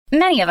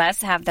Many of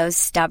us have those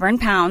stubborn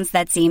pounds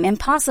that seem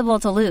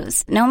impossible to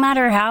lose, no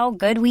matter how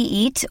good we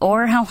eat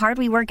or how hard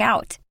we work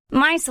out.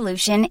 My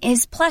solution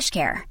is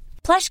PlushCare.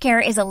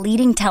 PlushCare is a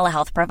leading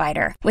telehealth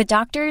provider with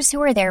doctors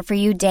who are there for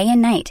you day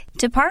and night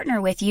to partner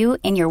with you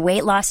in your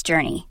weight loss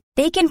journey.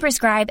 They can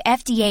prescribe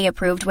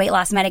FDA-approved weight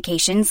loss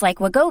medications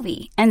like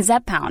Wegovy and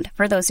Zepbound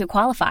for those who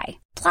qualify.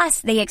 Plus,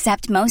 they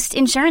accept most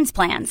insurance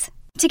plans.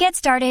 To get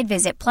started,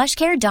 visit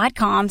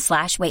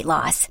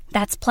plushcare.com/weightloss.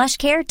 That's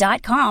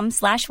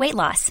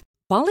plushcare.com/weightloss.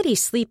 Quality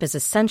sleep is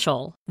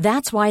essential.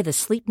 That's why the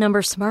Sleep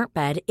Number Smart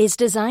Bed is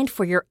designed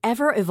for your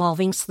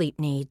ever-evolving sleep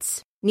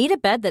needs. Need a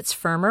bed that's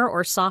firmer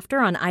or softer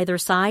on either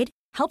side?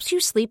 Helps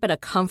you sleep at a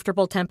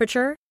comfortable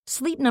temperature?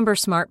 Sleep Number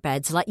Smart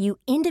Beds let you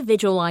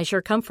individualize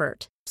your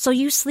comfort, so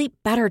you sleep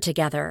better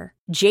together.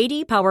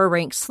 J.D. Power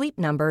ranks Sleep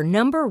Number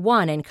number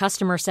 1 in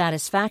customer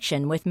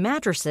satisfaction with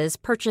mattresses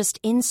purchased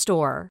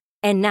in-store.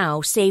 And now,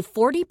 save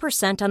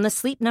 40% on the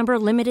Sleep Number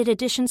Limited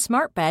Edition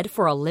Smart Bed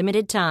for a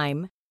limited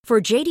time.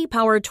 For J.D.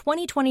 Power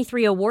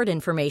 2023 award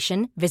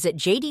information, visit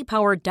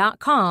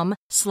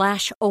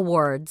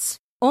jdpower.com/awards.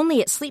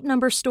 Only at Sleep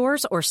Number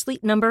stores or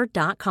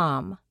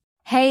sleepnumber.com.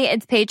 Hey,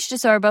 it's Paige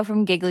DeSorbo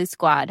from Giggly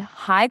Squad.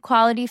 High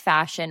quality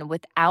fashion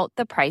without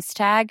the price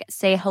tag.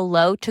 Say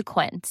hello to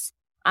Quince.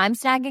 I'm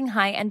snagging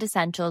high-end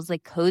essentials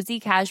like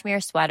cozy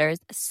cashmere sweaters,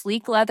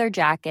 sleek leather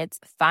jackets,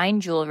 fine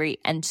jewelry,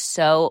 and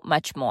so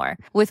much more.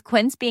 With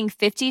Quince being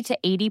 50 to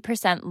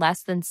 80%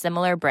 less than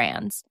similar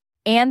brands.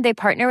 And they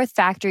partner with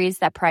factories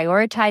that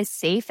prioritize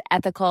safe,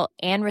 ethical,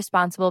 and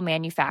responsible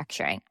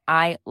manufacturing.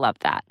 I love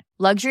that.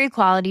 Luxury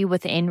quality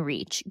within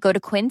reach. Go to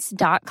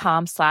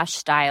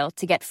quince.com/style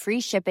to get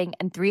free shipping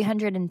and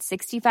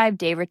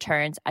 365-day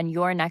returns on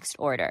your next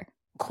order.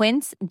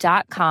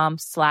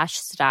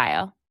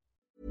 Quince.com/style.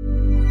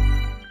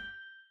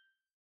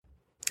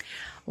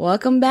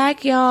 Welcome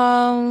back,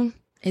 y'all.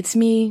 It's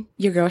me,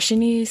 your girl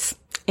Shanice.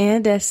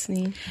 And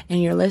Destiny.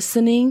 And you're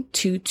listening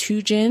to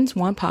Two Gens,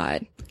 One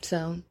Pod.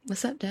 So,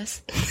 what's up, Des?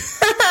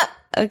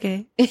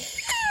 Okay.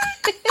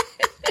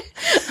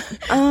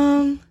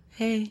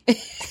 Hey.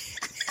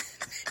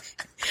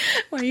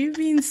 Why are you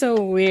being so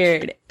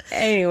weird?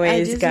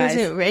 Anyways, I just guys.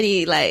 wasn't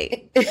ready,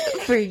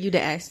 for you to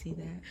ask me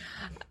that.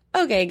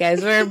 Okay,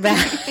 guys, we're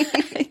back.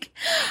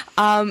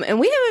 And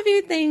we have a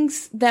few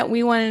things that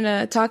we wanted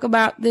to talk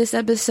about this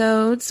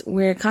episode.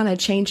 We're kind of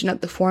changing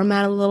up the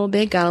format a little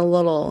bit. Got a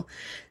little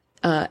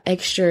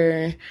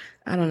extra,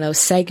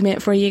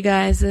 segment for you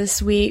guys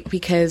this week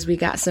because we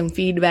got some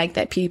feedback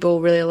that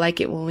people really like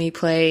it when we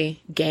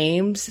play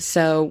games.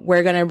 So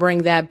we're going to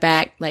bring that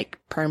back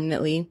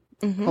permanently.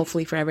 Mm-hmm.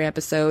 Hopefully for every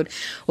episode,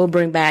 we'll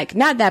bring back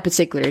not that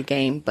particular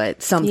game,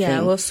 but something. Yeah,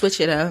 we'll switch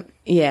it up.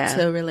 Yeah,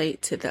 to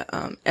relate to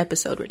the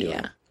episode we're doing.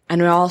 Yeah,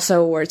 and we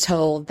also were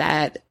told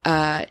that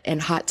in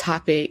Hot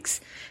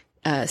Topics,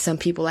 some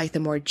people like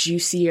the more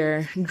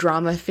juicier,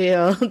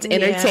 drama-filled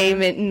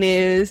entertainment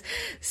news.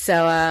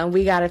 So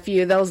we got a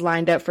few of those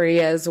lined up for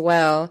you as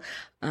well.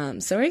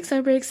 So we're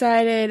super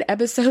excited.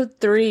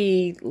 Episode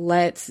 3,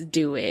 let's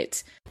do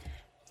it.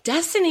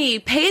 Destiny,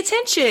 pay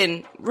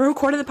attention. We're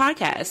recording the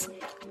podcast.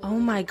 Oh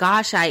my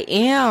gosh, I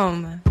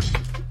am.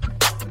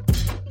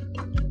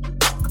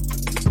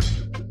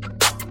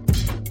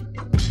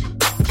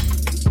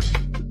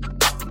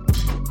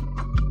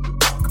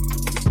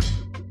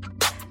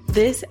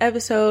 This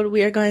episode,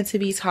 we are going to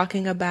be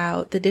talking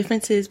about the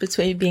differences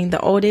between being the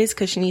oldest,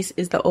 because Shanice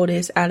is the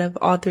oldest out of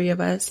all three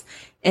of us,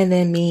 and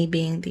then me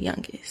being the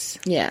youngest.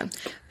 Yeah.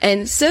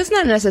 And so it's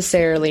not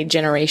necessarily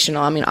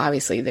generational. I mean,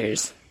 obviously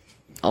there's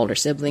older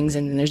siblings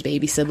and then there's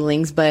baby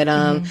siblings, but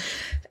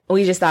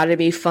we just thought it'd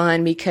be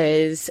fun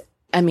because,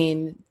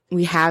 we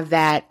have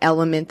that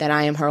element that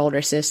I am her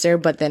older sister,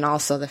 but then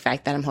also the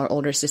fact that I'm her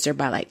older sister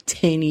by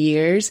 10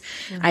 years.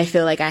 Mm-hmm. I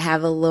feel like I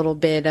have a little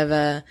bit of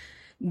a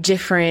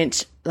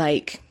different,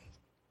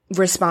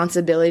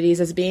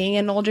 responsibilities as being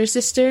an older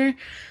sister.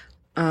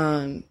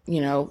 I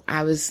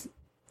was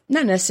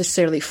not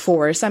necessarily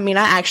forced. I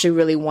actually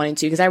really wanted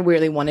to because I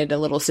really wanted a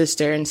little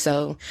sister. And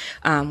so,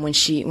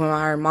 when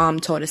our mom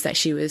told us that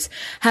she was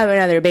having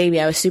another baby,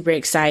 I was super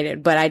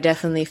excited, but I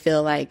definitely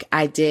feel like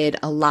I did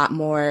a lot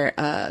more,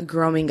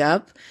 growing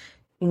up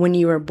when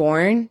you were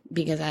born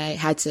because I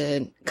had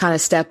to kind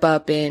of step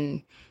up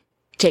and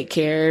take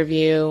care of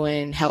you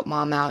and help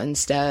mom out and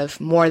stuff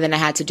more than I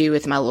had to do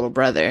with my little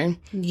brother.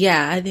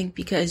 Yeah. I think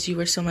because you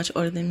were so much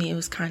older than me, it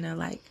was kind of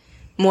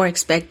more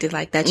expected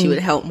that you would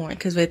help more,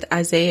 because with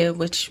Isaiah,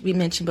 which we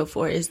mentioned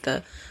before is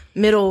the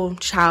middle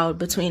child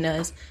between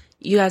us,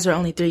 you guys were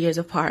only 3 years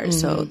apart,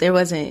 so there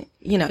wasn't,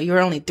 you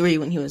were only 3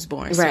 when he was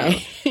born,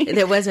 right? So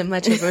there wasn't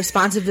much of a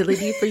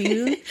responsibility for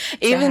you.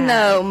 Even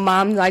though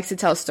mom likes to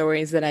tell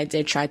stories that I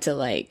did try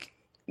to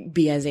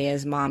be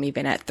Isaiah's mom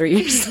even at 3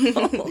 years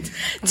old.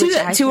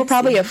 to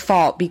probably a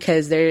fault,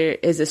 because there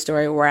is a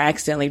story where I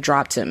accidentally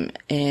dropped him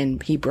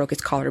and he broke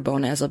his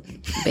collarbone as a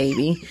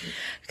baby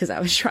because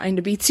I was trying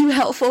to be too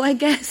helpful, I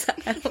guess.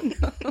 I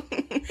don't know.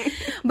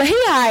 But he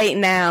alright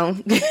now.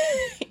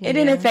 It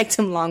didn't affect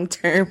him long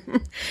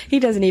term. He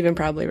doesn't even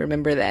probably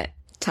remember that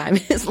time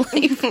in his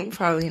life.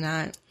 Probably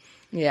not.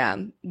 Yeah.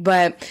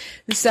 But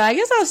so I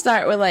guess I'll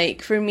start with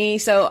like, for me,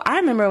 so I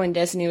remember when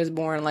Destiny was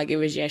born, like it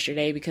was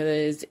yesterday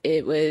because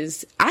I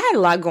had a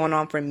lot going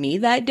on for me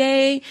that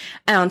day.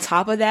 And on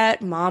top of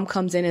that, mom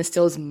comes in and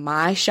steals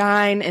my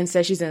shine and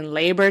says she's in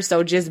labor.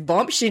 So just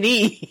bump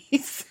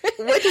Shanice.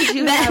 What did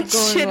you have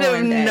going on? Should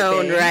have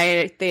known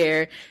day? right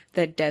there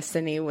that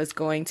Destiny was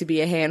going to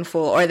be a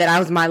handful, or that I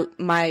was my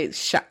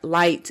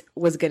light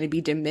was going to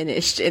be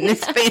diminished in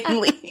this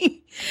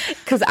family.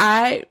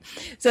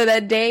 So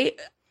that day,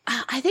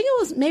 I think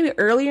it was maybe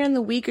earlier in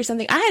the week or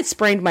something, I had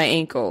sprained my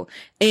ankle.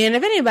 And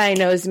if anybody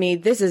knows me,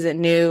 this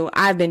isn't new.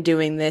 I've been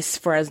doing this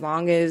for as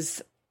long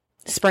as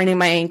spraining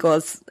my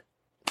ankles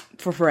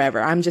for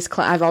forever.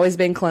 I've always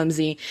been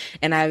clumsy,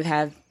 and I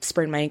have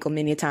sprained my ankle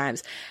many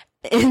times.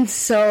 And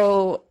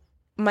so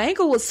my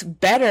ankle was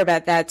better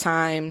at that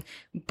time,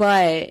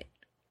 but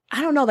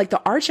I don't know, like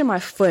the arch of my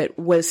foot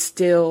was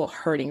still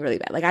hurting really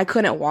bad. Like I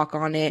couldn't walk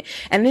on it.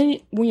 And then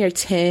when you're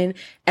 10,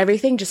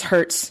 everything just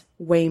hurts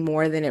way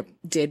more than it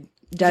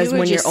does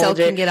when you're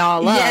older. Soaking it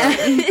all up.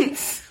 Yeah.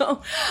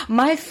 So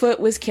my foot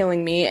was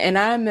killing me. And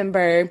I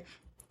remember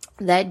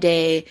that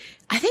day,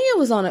 I think it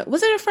was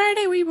was it a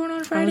Friday? Were you born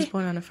on a Friday? I was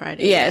born on a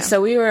Friday. Yeah.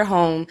 So we were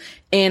home,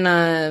 and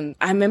I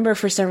remember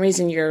for some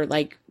reason your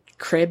like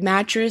crib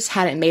mattress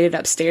hadn't made it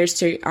upstairs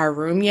to our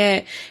room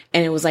yet,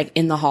 and it was like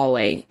in the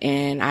hallway,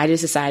 and I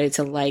just decided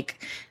to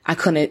like I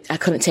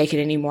couldn't take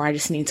it anymore. I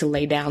just need to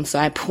lay down. So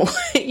I pulled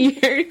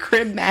your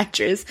crib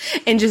mattress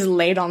and just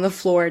laid on the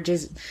floor,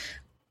 just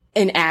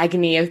in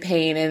agony of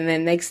pain. And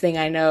then next thing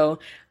I know,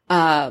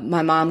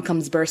 my mom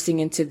comes bursting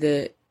into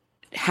the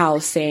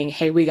house saying,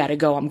 "Hey, we got to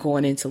go. I'm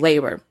going into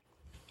labor."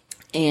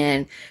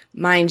 And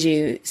mind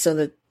you, so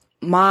the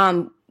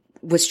mom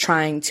was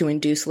trying to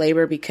induce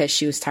labor because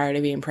she was tired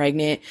of being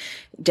pregnant.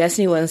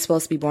 Destiny wasn't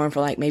supposed to be born for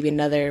like maybe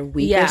another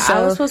week or so.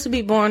 I was supposed to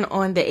be born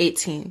on the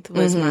 18th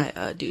was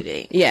my due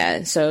date.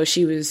 Yeah, so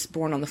she was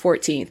born on the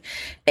 14th.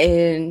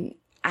 And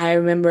I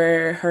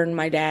remember her and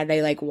my dad,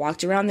 they like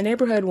walked around the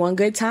neighborhood one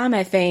good time,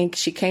 I think.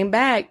 She came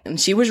back and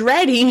she was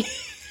ready.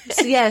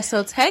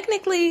 So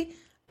technically,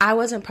 I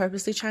wasn't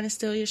purposely trying to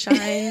steal your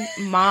shine.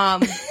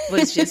 Mom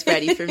was just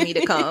ready for me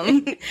to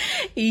come.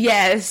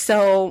 Yeah,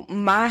 so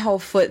my whole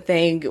foot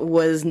thing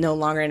was no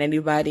longer in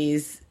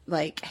anybody's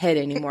like head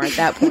anymore. At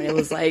that point, it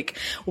was like,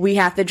 we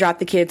have to drop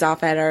the kids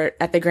off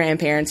at the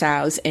grandparents'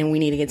 house, and we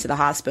need to get to the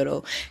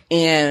hospital.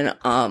 And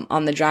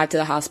on the drive to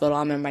the hospital, I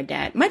remember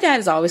my dad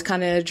is always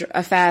kind of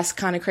a fast,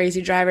 kind of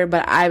crazy driver,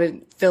 but I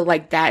would feel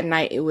like that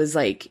night it was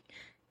like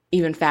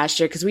even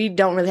faster, because we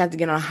don't really have to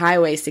get on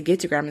highways to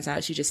get to grandma's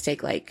house. You just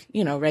take like,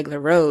 regular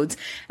roads.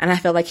 And I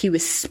felt like he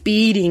was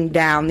speeding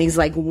down these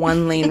like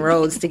 1-lane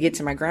roads to get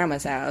to my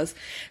grandma's house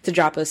to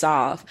drop us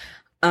off.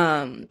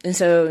 And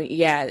so,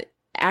 yeah,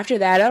 after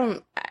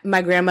that,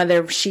 my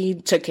grandmother, she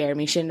took care of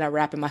me. She ended up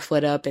wrapping my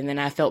foot up, and then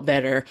I felt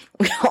better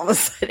all of a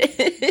sudden.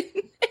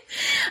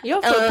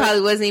 Your foot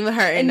probably wasn't even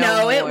hurting.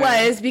 No, it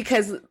was,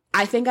 because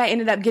I think I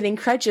ended up getting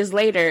crutches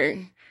later.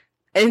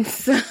 And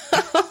so...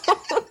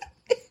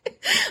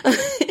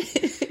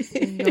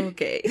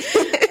 Okay.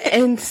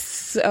 And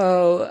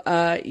so,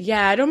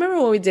 yeah, I don't remember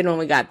what we did when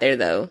we got there,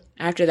 though.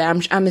 After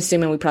that, I'm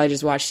assuming we probably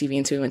just watched TV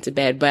until we went to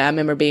bed. But I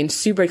remember being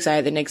super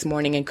excited the next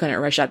morning and couldn't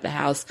rush out the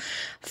house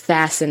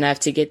fast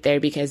enough to get there,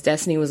 because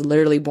Destiny was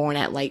literally born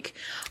at like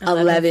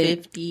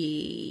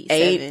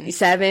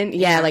 11:57.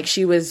 Yeah, like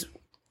she was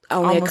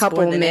only almost a couple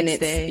born the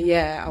minutes, next day.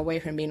 yeah, away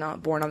from being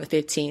born on the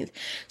 15th.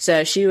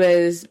 So she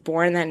was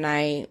born that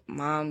night.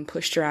 Mom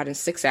pushed her out in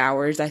 6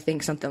 hours, I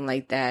think, something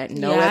like that.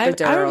 No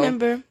epidural. I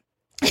remember.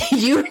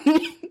 You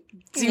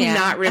do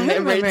not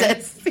remember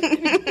that.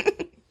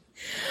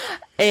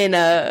 And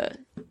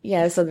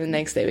yeah, so the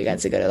next day we got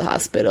to go to the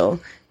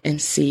hospital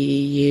and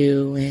see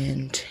you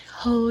and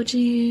hold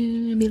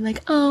you and be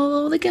like,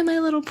 "Oh, look at my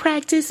little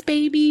practice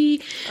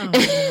baby." Oh,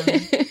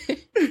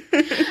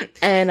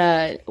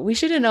 and we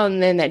should have known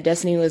then that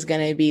Destiny was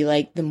going to be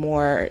like the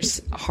more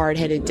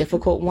hard-headed,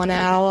 difficult one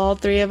out of all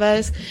three of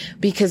us,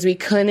 because we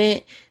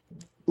couldn't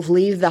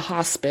leave the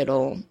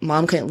hospital.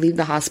 Mom couldn't leave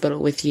the hospital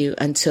with you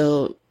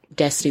until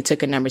Destiny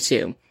took a number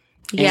 2.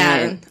 Yeah,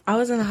 and I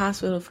was in the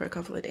hospital for a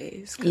couple of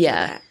days.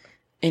 Yeah,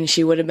 and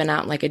she would have been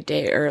out like a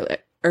day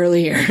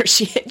earlier.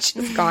 She had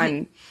just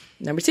gone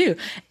number 2,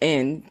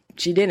 and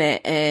she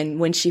didn't. And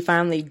when she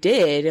finally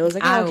did, it was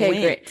like, oh,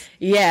 okay, great.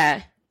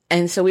 Yeah.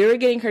 And so we were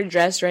getting her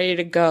dressed, ready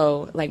to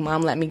go. Like,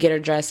 Mom let me get her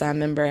dressed, I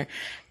remember.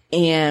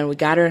 And we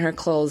got her in her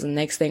clothes, and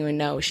next thing we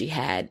know, she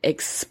had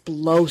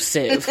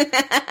explosive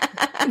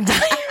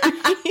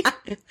diarrhea.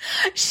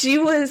 She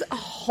was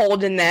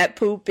holding that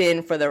poop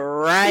in for the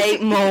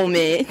right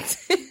moment.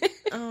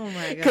 Oh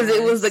my god! Because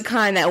it was the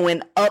kind that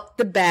went up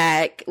the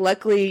back.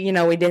 Luckily,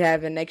 we did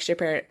have an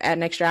extra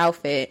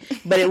outfit,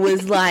 but it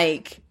was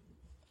like,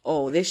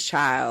 oh, this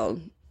child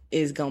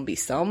is gonna be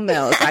something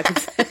else. I can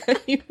tell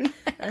you now.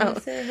 I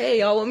said, "Hey,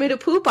 y'all want me to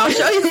poop? I'll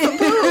show you some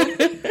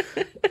poop."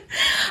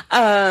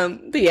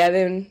 But yeah,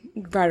 then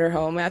brought her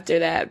home after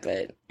that.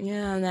 But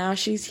yeah, now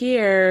she's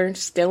here,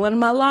 still in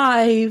my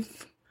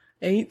life.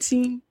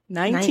 18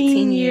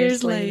 19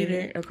 years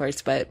later. Of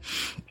course, but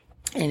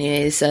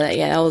anyways, so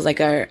yeah, that was like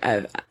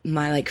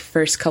my like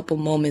first couple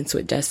moments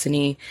with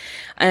Destiny.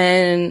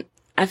 And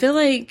I feel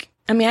like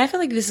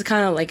this is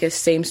kind of like a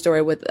same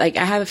story with, like,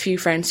 I have a few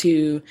friends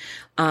who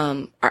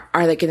are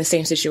like in the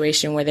same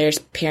situation where their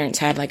parents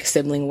had like a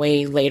sibling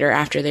way later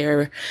after they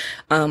were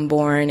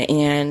born,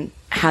 and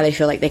how they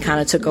feel like they kind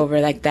of took over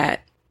like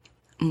that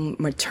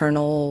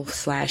maternal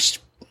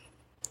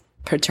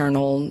 /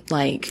 paternal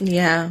like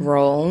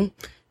role.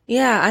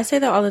 Yeah, I say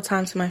that all the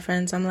time to my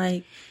friends. I'm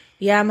like,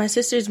 yeah, my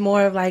sister's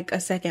more of like a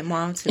second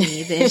mom to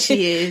me than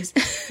she is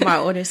my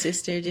older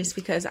sister, just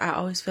because I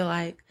always feel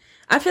like,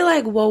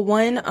 well,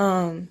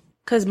 one,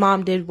 because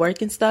mom did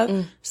work and stuff.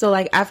 So,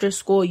 like, after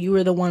school, you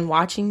were the one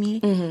watching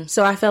me.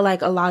 So I felt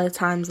like a lot of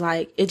times,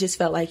 like, it just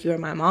felt like you were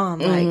my mom,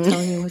 like,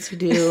 telling me what to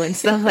do and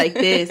stuff like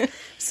this.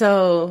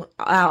 So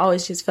I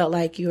always just felt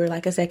like you were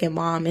like a second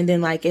mom. And then,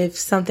 like, if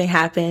something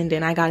happened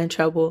and I got in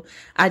trouble,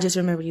 I just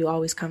remember you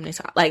always coming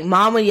to talk. Like,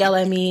 mom would yell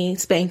at me,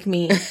 spank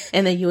me,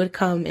 and then you would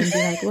come and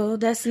be like, well,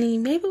 Destiny,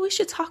 maybe we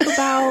should talk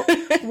about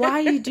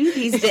why you do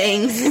these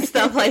things and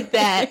stuff like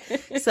that.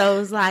 So it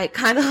was like,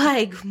 kind of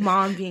like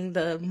mom being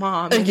the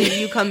mom, and then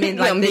you come in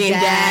like the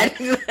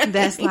dad.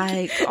 That's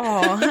like,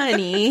 oh,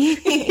 honey.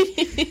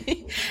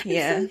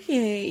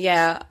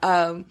 Yeah.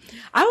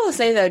 I will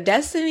say though,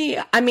 Destiny,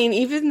 I mean,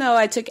 even though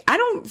I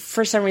don't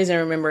for some reason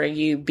remember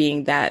you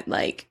being that,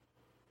 like,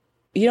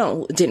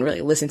 you didn't really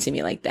listen to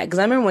me like that. Cause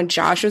I remember when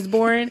Josh was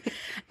born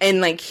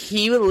and like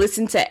he would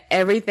listen to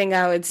everything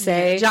I would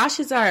say. Josh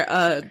is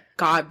our,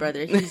 god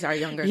brother. He's our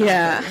younger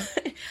yeah.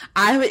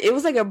 brother. It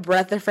was like a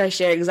breath of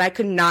fresh air because I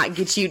could not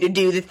get you to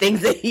do the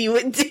things that he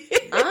would do.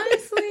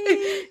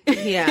 Honestly.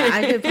 Yeah,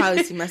 I could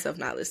probably see myself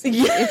not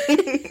listening. Yeah.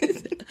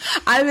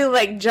 I'd be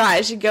like,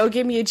 Josh, go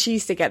get me a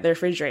cheese stick at the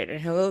refrigerator.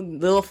 Her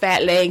little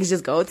fat legs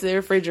just go to the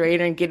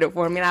refrigerator and get it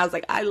for me. And I was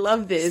like, I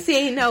love this.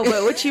 See, no,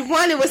 but what you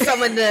wanted was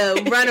someone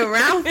to run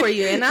around for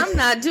you, and I'm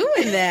not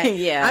doing that.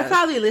 Yeah. I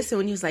probably listened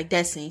when he was like,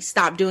 Destiny,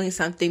 stop doing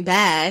something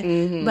bad.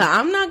 But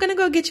I'm not going to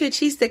go get you a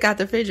cheese stick out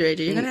the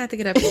refrigerator. You're going to have to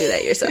get up and do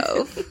that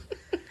yourself.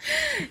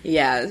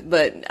 Yeah,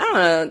 but I don't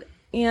know.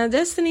 You know,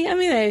 Destiny, I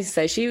mean, like I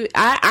said,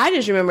 I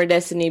just remember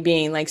Destiny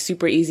being like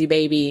super easy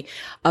baby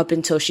up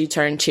until she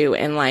turned 2.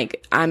 And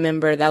like, I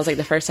remember that was like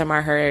the first time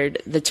I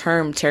heard the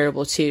term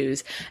terrible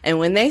twos. And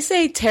when they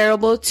say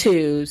terrible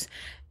twos,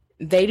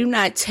 they do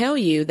not tell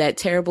you that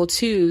terrible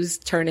twos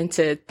turn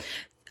into,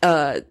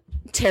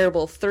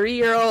 terrible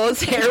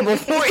 3-year-olds, terrible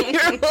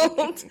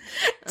 4-year-olds,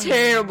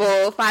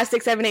 terrible 5,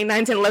 6, 7, 8,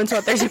 9, 10, 11,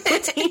 12, 13,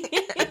 14.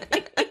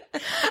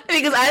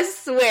 Because I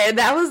swear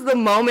that was the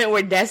moment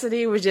where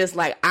Destiny was just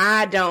like,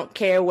 I don't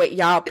care what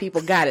y'all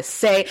people gotta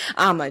say.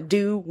 I'ma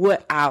do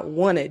what I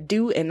wanna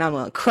do, and I'm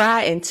gonna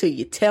cry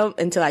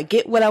until I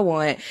get what I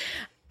want.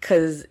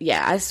 Cause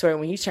yeah, I swear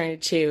when you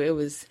turned 2, it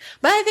was,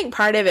 but I think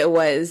part of it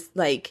was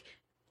like,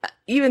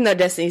 even though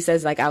Destiny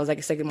says like I was like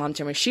a second mom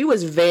to her, she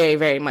was very,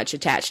 very much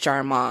attached to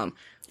our mom.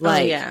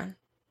 Like, yeah.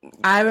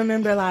 I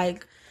remember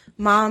like,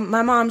 my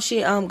mom,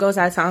 she goes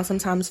out of town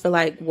sometimes for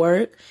like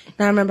work, and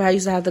I remember I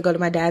used to have to go to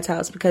my dad's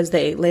house because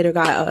they later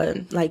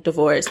got like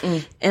divorced.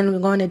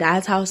 And going to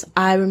dad's house,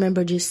 I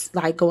remember just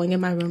like going in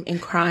my room and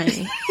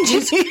crying,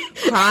 just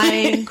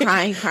crying.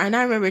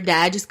 I remember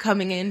dad just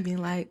coming in and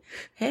being like,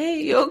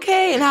 "Hey, you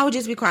okay?" And I would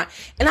just be crying.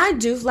 And I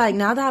do, like,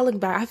 now that I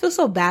look back, I feel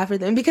so bad for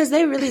them because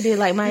they really did,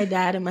 like, my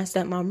dad and my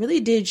stepmom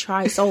really did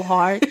try so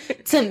hard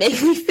to make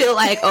me feel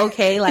like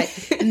okay. Like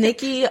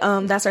Nikki,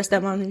 that's our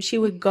stepmom, and she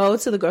would go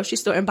to the grocery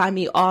store and buy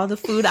me all the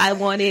food I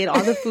wanted,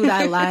 all the food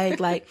I liked.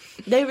 Like,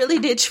 they really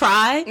did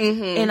try.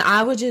 And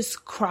I would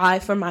just cry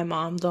for my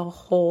mom the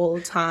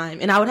whole time.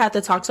 And I would have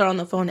to talk to her on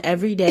the phone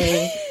every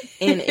day.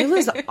 And it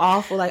was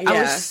awful. Like,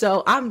 I'm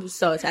so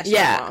attached to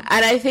my mom.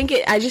 And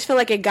I just feel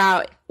like it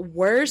got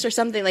worse or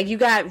something. Like, you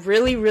got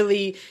really,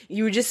 really,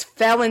 you just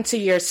fell into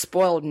your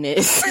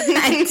spoiledness.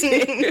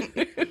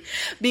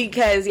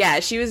 Because, yeah,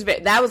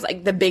 that was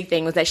like the big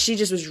thing, was that she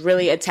just was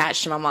really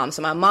attached to my mom.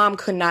 So my mom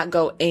could not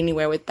go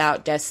anywhere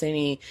without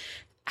Destiny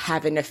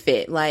having a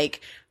fit.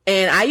 Like,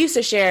 and I used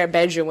to share a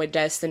bedroom with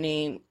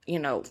Destiny, you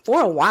know,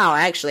 for a while,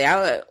 actually.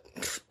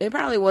 It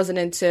probably wasn't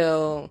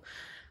until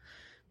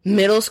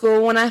middle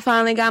school when I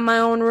finally got my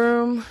own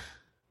room,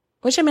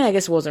 which, I mean, I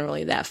guess wasn't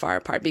really that far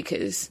apart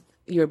because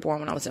you were born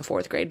when I was in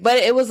 4th grade, but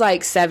it was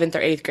like 7th or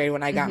 8th grade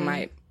when I got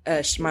my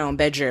own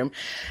bedroom.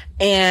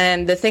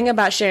 And the thing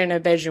about sharing a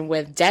bedroom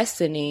with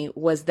Destiny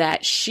was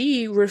that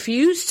she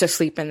refused to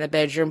sleep in the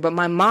bedroom, but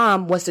my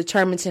mom was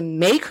determined to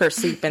make her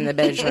sleep in the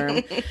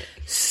bedroom.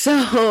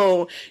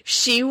 So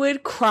she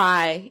would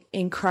cry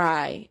and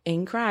cry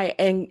and cry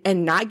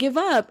and not give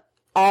up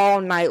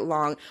all night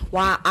long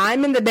while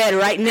I'm in the bed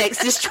right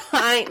next, just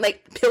trying,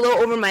 like,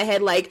 pillow over my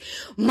head, like,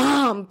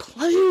 Mom,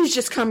 please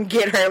just come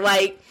get her.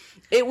 Like,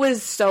 it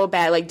was so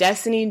bad. Like,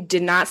 Destiny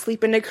did not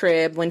sleep in the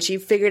crib. When she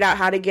figured out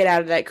how to get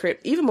out of that crib,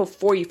 even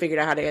before you figured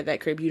out how to get out of that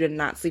crib, you did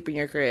not sleep in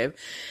your crib.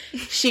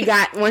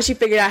 Once she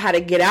figured out how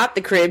to get out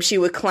the crib, she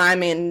would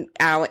climb in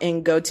out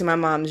and go to my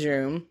mom's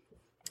room.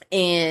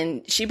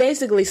 And she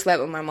basically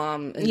slept with my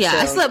mom. Yeah,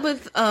 I slept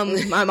with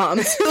my mom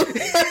too.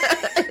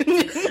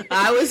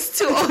 I was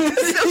too old.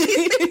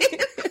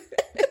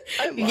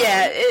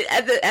 Yeah,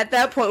 at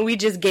that point we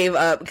just gave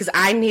up because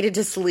I needed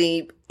to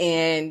sleep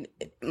and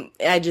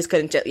I just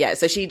couldn't.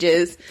 So she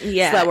just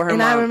slept with her mom.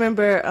 And I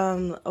remember,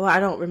 I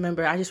don't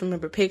remember. I just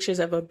remember pictures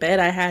of a bed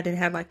I had and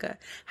had like a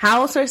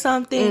house or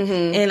something.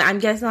 Mm-hmm. And I'm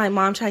guessing like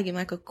mom tried to get me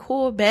like a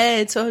cool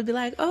bed, so it'd be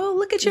like, oh,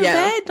 look at your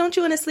bed. Don't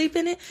you want to sleep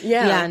in it?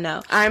 Yeah, I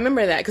know. I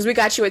remember that because we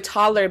got you a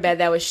taller bed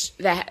that was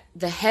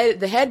the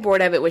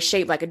headboard of it was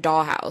shaped like a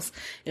dollhouse.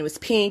 It was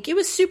pink. It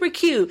was super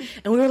cute,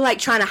 and we were like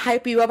trying to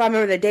hype you up. I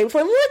remember the day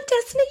before. Look,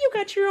 Destiny, you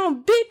got your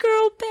own big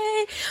girl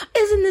bed.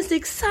 Isn't this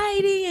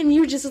exciting? And you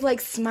were just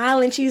like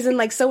smiling, cheesing,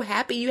 like so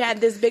happy you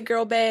had this big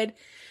girl bed.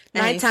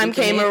 Nighttime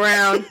came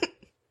around,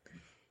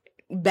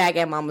 back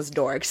at mama's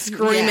door,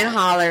 screaming,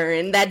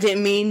 hollering. That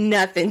didn't mean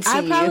nothing to you.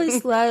 I probably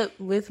slept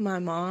with my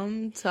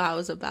mom till I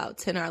was about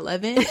 10 or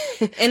 11.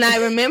 And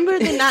I remember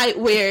the night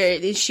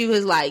where she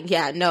was like,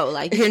 yeah, no,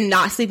 like, you're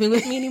not sleeping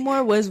with me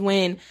anymore, was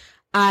when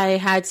I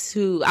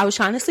was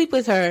trying to sleep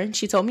with her and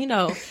she told me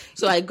no.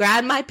 So I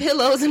grabbed my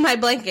pillows and my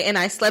blanket and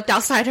I slept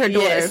outside her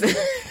door. Yes.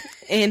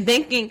 And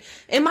thinking,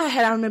 in my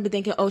head, I remember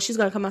thinking, oh, she's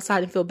going to come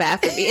outside and feel bad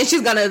for me. And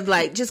she's going to,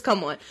 like, just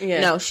come on.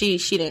 Yeah. No, she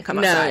didn't come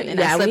outside. And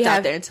I slept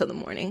out there until the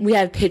morning. We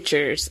have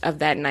pictures of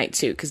that night,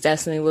 too, because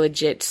Destiny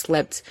legit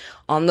slept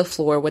on the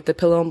floor with the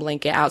pillow and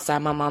blanket outside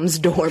my mom's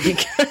door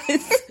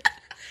because...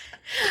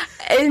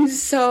 And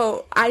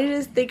so I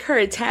just think her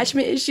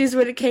attachment issues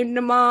when it came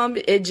to mom,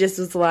 it just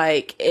was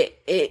like,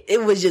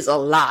 it was just a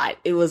lot.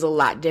 It was a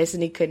lot.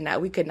 We could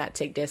not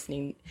leave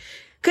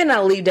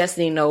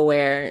Destiny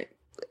nowhere.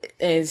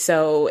 And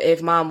so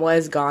if mom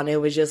was gone, it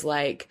was just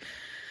like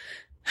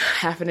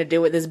having to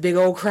deal with this big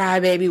old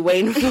crybaby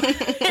waiting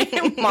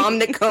for mom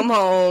to come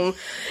home.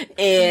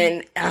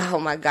 And oh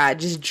my God,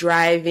 just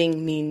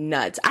driving me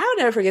nuts. I'll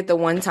never forget the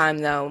one time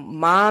though,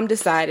 mom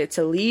decided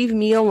to leave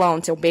me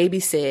alone to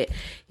babysit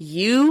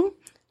you,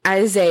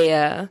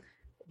 Isaiah,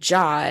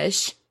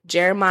 Josh,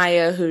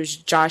 Jeremiah, who's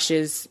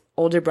Josh's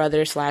older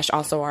brother /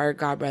 also our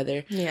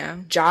godbrother. Yeah.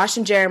 Josh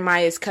and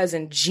Jeremiah's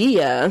cousin,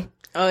 Gia.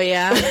 Oh,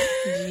 yeah.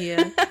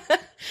 Yeah.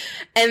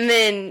 And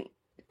then,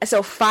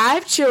 so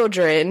 5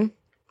 children.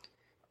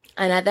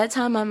 And at that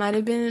time, I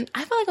feel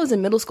like I was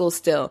in middle school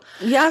still.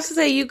 Yeah, I was to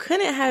say, you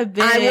couldn't have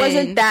been. I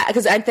wasn't that,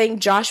 because I think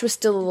Josh was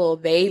still a little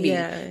baby.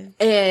 Yeah.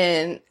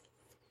 And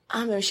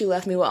I remember she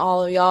left me with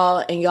all of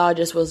y'all, and y'all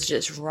was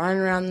just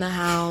running around the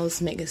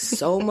house, making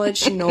so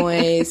much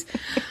noise.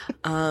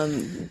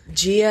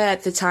 Gia,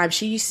 at the time,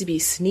 she used to be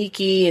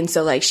sneaky, and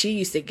so, like, she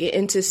used to get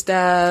into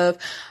stuff.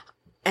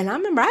 And I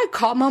remember I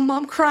called my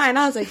mom crying.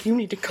 I was like, you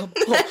need to come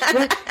home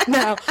right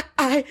now.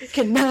 I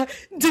cannot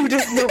do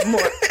this no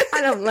more.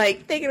 And I'm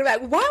like thinking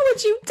about, why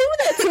would you do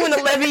that to an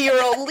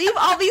 11-year-old? Leave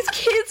all these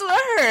kids with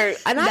her.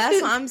 And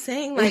that's what I'm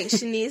saying. Like,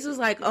 Shanice was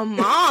like a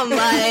mom.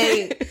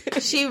 Like,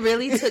 she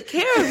really took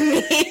care of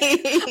me.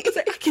 I was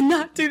like, I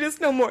cannot do this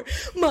no more,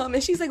 Mom.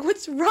 And she's like,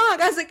 what's wrong?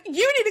 I was like, you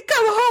need to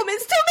come home.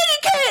 It's too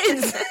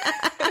many kids.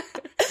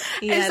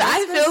 Yeah, and so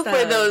I feel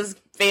for those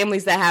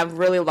families that have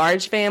really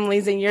large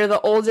families and you're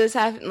the oldest,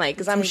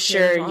 because I'm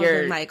sure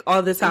you're like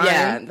all the time.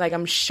 Yeah, like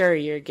I'm sure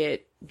you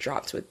get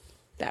dropped with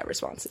that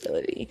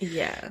responsibility.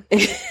 Yeah.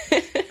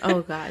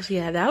 Oh gosh,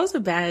 yeah, that was a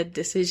bad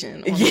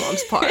decision on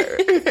mom's part.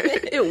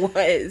 It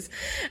was,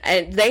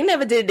 and they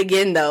never did it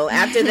again though.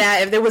 After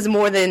that, if there was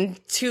more than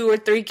 2 or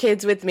 3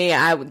 kids with me,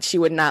 she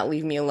would not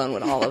leave me alone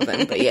with all of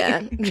them. But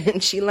yeah,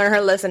 she learned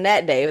her lesson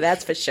that day.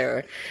 That's for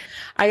sure.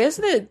 I guess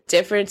the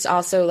difference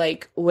also,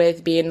 like,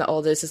 with being the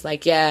oldest is,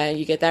 like, yeah,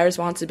 you get that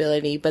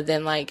responsibility, but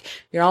then, like,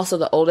 you're also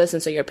the oldest,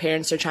 and so your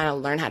parents are trying to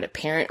learn how to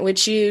parent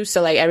with you.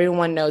 So, like,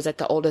 everyone knows that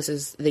the oldest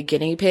is the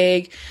guinea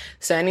pig.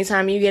 So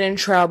anytime you get in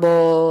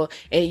trouble,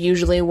 it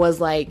usually was,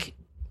 like,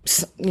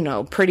 you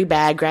know, pretty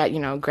bad,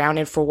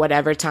 grounded for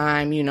whatever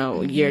time,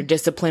 your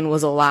discipline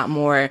was a lot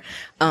more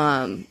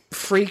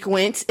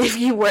frequent if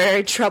you were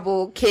a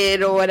trouble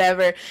kid or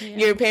whatever. Yeah.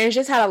 Your parents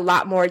just had a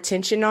lot more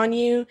attention on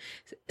you,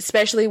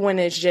 especially when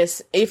it's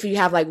just, if you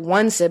have like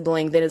one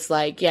sibling, then it's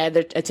like, yeah,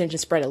 their attention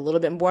spread a little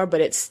bit more,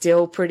 but it's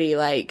still pretty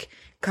like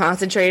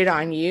concentrated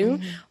on you.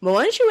 Mm-hmm. But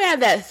once you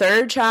have that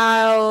third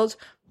child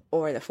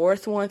or the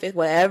 4th one, 5th,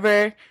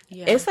 whatever,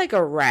 it's like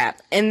a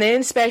wrap. And then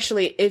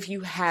especially if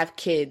you have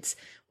kids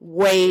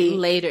way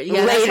later.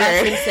 Yeah, that's what I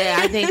was going to say.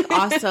 I think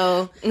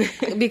also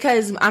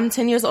because I'm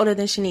 10 years older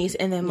than Shanice,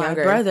 and then my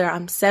brother,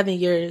 I'm 7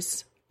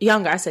 years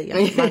younger. I said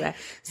younger, my bad.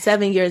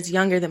 7 years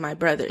younger than my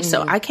brother. Mm-hmm.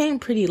 So I came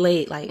pretty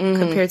late, like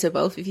compared to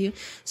both of you.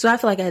 So I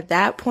feel like at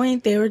that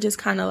point they were just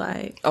kind of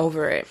like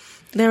over it.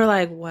 They were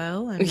like,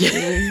 well, I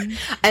mean.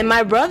 And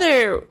my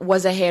brother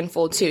was a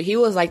handful too. He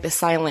was like the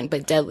silent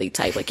but deadly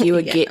type. Like he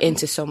would get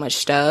into so much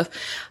stuff,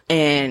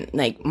 and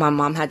like my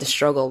mom had to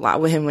struggle a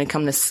lot with him when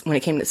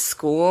it came to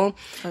school.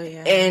 Oh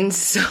yeah. And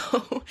so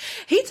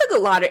he took a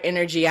lot of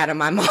energy out of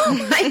my mom,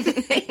 I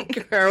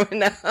think,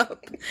 growing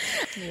up.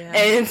 Yeah.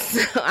 And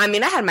so, I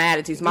mean, I had my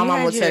attitudes. My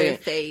mom will tell you.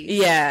 Phase.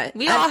 Yeah.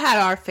 We all had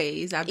our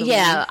phase, I believe.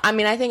 Yeah. I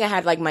mean, I think I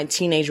had like my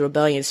teenage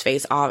rebellious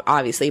phase,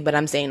 obviously, but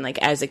I'm saying like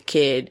as a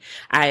kid,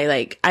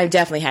 I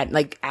definitely had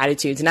like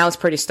attitudes, and I was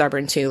pretty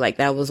stubborn too. Like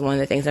that was one of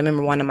the things. I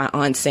remember one of my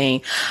aunts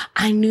saying,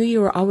 I knew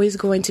you were always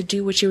going to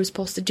do what you were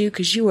supposed to do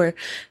because you were a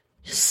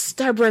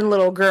stubborn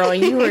little girl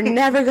and you were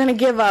never going to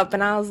give up.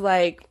 And I was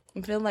like,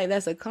 I feel like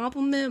that's a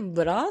compliment,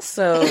 but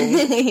also,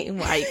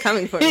 why are you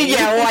coming for me?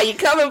 Yeah, why are you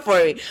coming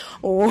for me?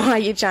 Why are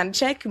you trying to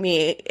check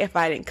me if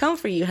I didn't come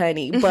for you,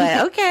 honey?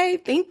 But okay,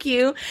 thank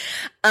you.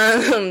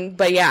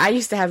 But yeah, I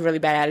used to have really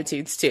bad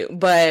attitudes too.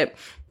 But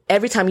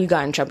every time you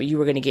got in trouble, you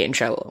were going to get in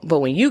trouble. But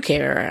when you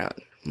came around,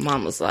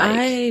 Mom was like...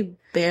 I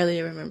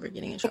barely remember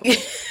getting in trouble.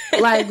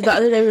 Like, the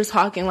other day we were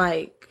talking,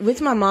 like,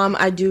 with my mom,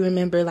 I do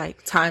remember,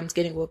 like, times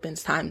getting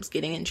whoopings, times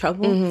getting in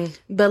trouble. Mm-hmm.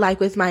 But, like,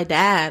 with my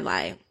dad,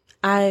 like,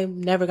 I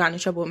never got in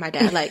trouble with my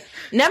dad. Like,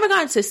 never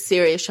got into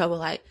serious trouble.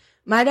 Like,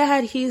 my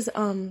dad, he's,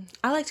 I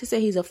like to say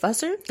he's a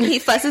fusser. He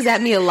fusses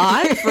at me a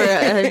lot for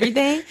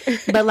everything.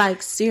 But,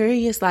 like,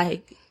 serious,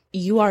 like,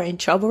 you are in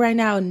trouble right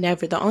now?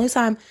 Never. The only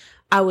time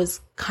I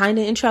was kind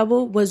of in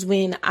trouble was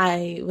when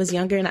I was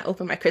younger and I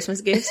opened my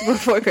Christmas gifts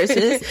before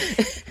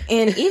Christmas.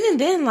 And even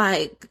then,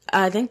 like,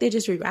 I think they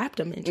just rewrapped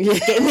them and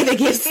just gave me the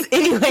gifts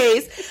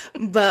anyways.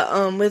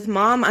 But with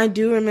Mom, I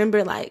do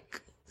remember,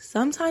 like,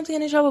 sometimes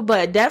getting in trouble,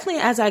 but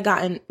definitely as I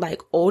gotten,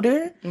 like,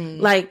 older,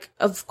 like,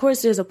 of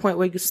course there's a point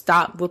where you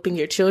stop whooping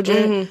your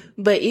children.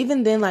 But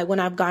even then, like,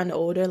 when I've gotten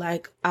older,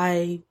 like,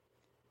 I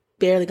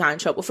barely got in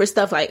trouble for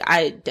stuff. Like,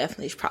 I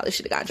definitely probably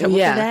should have gotten in trouble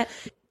for that.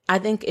 I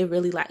think it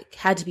really, like,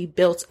 had to be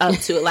built up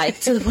to it, like,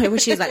 to the point where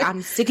she was like,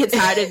 I'm sick and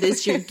tired of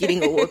this. You're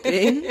getting a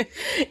whooping.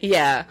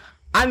 Yeah.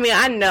 I mean,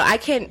 I know,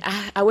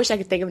 I wish I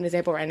could think of an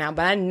example right now,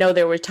 but I know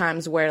there were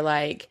times where,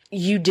 like,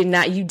 you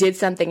did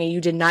something and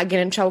you did not get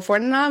in trouble for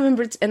it. And I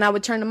remember, and I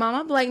would turn to Mom,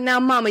 I'd be like, now,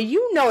 Mama,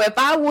 you know, if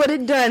I would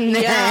have done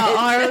that.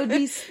 Yeah, or it would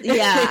be,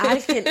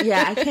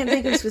 I can't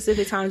think of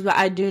specific times, but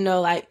I do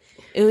know, like,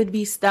 it would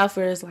be stuff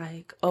where it's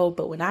like, oh,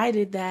 but when I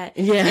did that.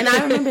 Yeah. And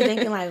I remember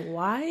thinking, like,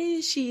 why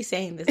is she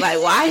saying this?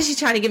 Like, why is she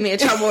trying to get me in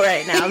trouble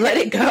right now? Let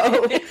it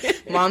go.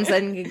 Mom's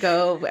letting it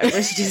go.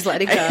 Everyone should just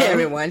let it go.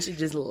 Everyone should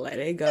just let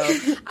it go.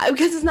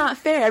 Because it's not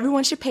fair.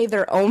 Everyone should pay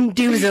their own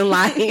dues in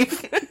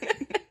life.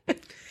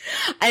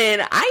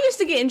 And I used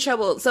to get in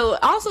trouble. So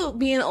also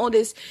being the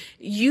oldest,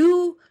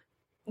 you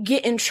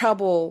get in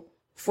trouble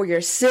for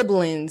your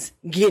siblings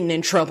getting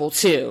in trouble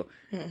too.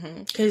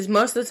 Because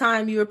most of the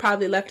time you were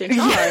probably left in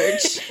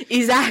charge.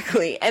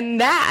 Exactly.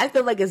 And that I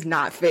feel like is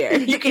not fair.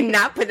 You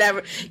cannot put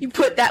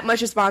that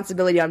much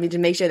responsibility on me to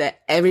make sure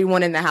that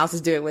everyone in the house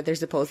is doing what they're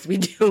supposed to be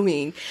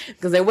doing.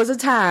 Because there was a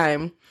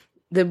time,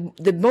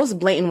 the most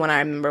blatant one I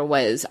remember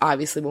was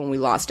obviously when we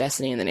lost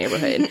Destiny in the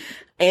neighborhood.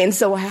 And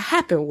so what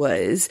happened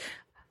was,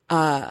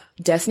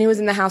 Destiny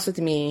was in the house with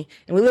me,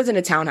 and we lived in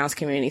a townhouse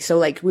community. So,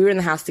 like, we were in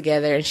the house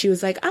together, and she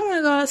was like, I want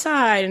to go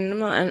outside.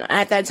 And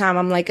at that time,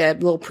 I'm like a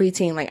little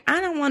preteen, like,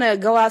 I don't want to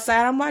go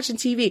outside. I'm watching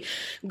TV.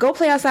 Go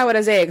play outside with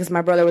Isaiah, because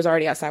my brother was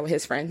already outside with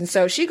his friends. And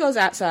so she goes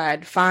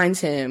outside,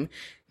 finds him.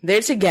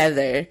 They're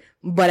together,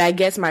 but I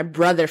guess my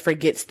brother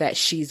forgets that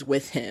she's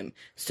with him.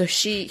 So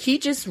he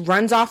just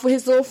runs off with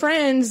his little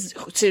friends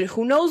to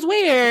who knows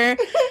where.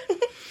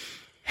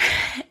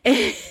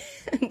 And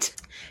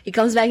he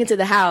comes back into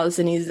the house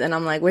and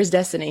I'm like, where's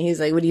Destiny?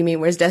 He's like, what do you mean,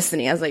 where's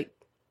Destiny? I was like,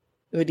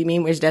 what do you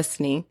mean, where's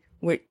Destiny?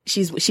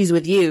 She's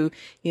with you.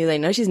 He's like,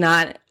 no, she's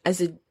not. I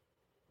said,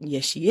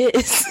 yes, she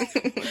is.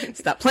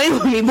 Stop playing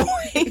with me,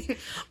 boy.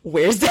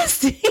 Where's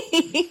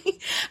Destiny?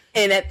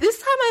 And at this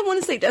time, I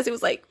want to say Destiny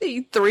was like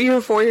 3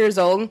 or 4 years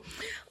old.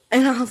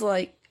 And I was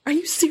like, are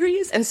you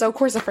serious? And so, of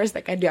course, the first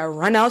thing I do, I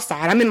run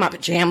outside. I'm in my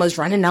pajamas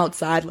running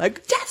outside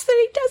like,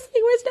 Destiny,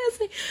 where's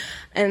Destiny?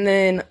 And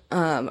then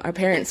our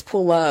parents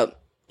pull up.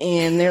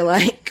 And they're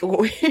like,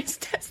 where's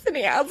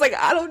Destiny? I was like,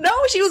 I don't know.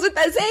 She was with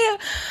Isaiah.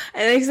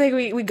 And next thing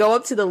we go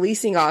up to the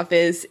leasing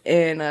office,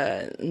 and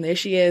there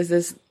she is,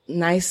 this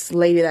nice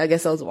lady that I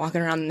guess I was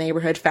walking around the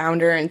neighborhood, found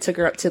her and took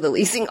her up to the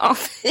leasing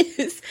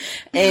office.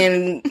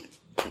 And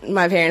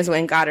my parents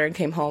went and got her and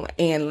came home.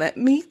 And let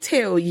me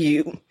tell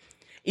you,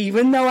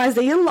 even though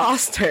Isaiah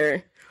lost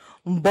her,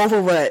 both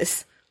of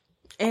us.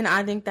 And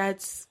I think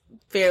that's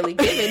fairly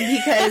given,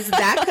 because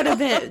that could have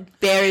been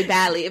very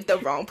badly if the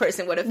wrong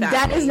person would have found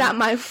that me. Is not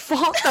my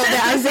fault though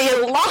that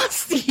Isaiah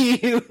lost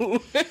you.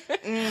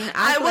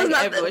 I was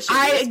not.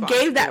 I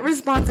gave that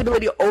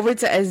responsibility over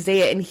to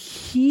Isaiah, and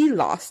he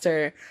lost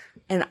her,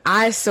 and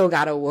I still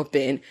got a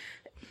whooping.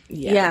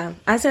 Yeah.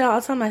 I said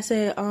all the time, I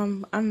said,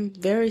 I'm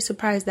very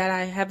surprised that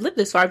I have lived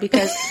this far,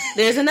 because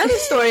there's another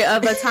story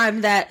of a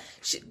time that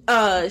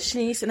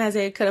Shanice and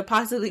Isaiah could have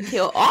possibly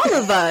killed all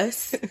of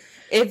us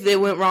if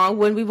it went wrong.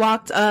 When we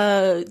walked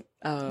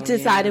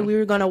decided we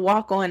were going to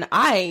walk on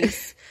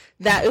ice.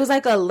 That it was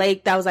like a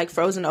lake that was like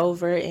frozen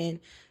over, and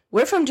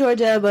we're from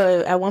Georgia,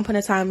 but at one point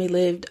in time we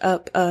lived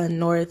up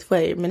north,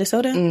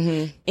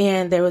 Minnesota,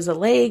 and there was a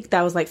lake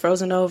that was like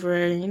frozen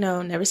over. You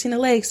know, never seen a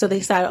lake, so they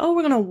decided,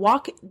 we're gonna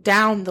walk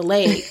down the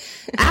lake.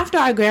 After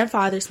our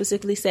grandfather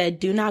specifically said,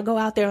 "Do not go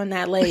out there on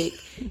that lake."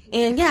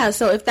 And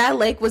so if that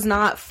lake was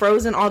not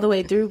frozen all the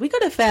way through, we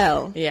could have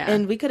fell,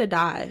 and we could have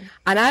died.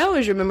 And I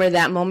always remember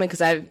that moment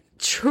because I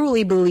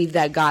truly believe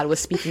that God was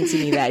speaking to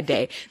me that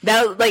day.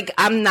 That, like,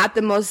 I'm not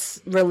the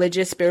most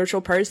religious,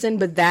 spiritual person,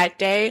 but that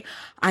day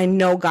I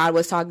know God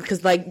was talking,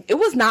 because like it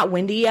was not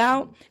windy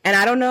out, and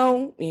I don't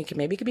know,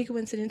 maybe it could be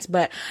coincidence,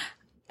 but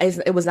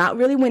it was not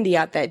really windy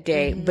out that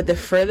day. But the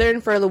further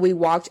and further we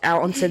walked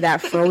out onto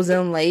that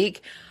frozen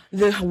lake,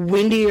 the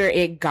windier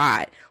it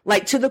got.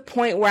 Like, to the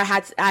point where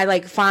I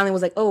like finally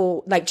was like,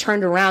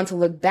 turned around to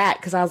look back,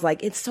 because I was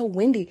like, it's so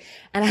windy.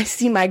 And I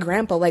see my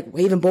grandpa like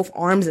waving both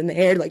arms in the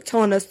air, like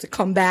telling us to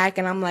come back.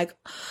 And I'm like,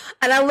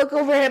 and I look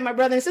over at my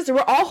brother and sister,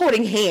 we're all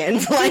holding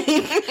hands. Like,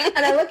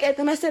 and I look at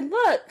them, I said,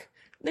 look,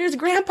 there's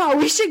grandpa,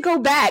 we should go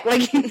back.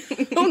 Like,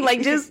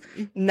 like just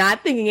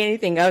not thinking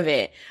anything of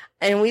it.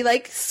 And we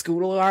like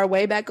scootled our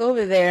way back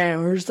over there,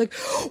 and we're just like,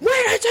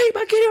 where did I tell you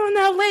about getting on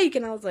that lake?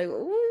 And I was like,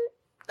 ooh.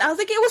 I was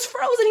like, it was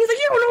frozen. He's like,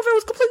 you don't know if it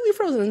was completely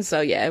frozen.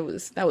 So yeah,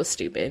 that was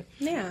stupid.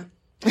 Yeah.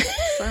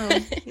 So,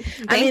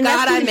 thank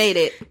God I made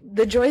it.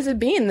 The joys of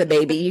being the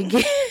baby you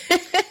get.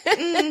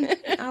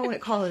 I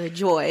wouldn't call it a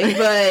joy,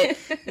 but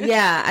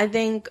yeah, I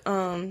think,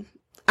 I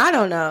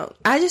don't know.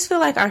 I just feel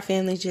like our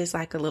family's just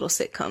like a little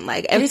sitcom.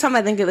 Like, every time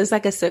I think of it, it's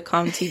like a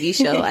sitcom TV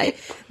show. Like,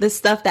 the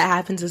stuff that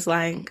happens is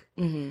like,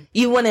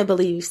 you wouldn't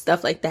believe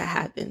stuff like that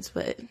happens,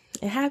 but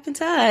it happened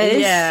to us.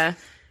 Yeah.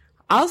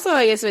 Also,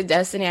 I guess with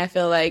Destiny, I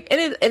feel like,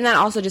 and that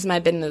also just might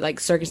have been the like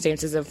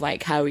circumstances of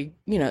like how we,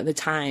 the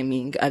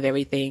timing of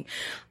everything.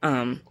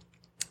 When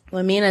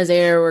me and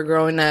Isaiah were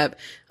growing up,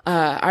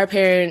 our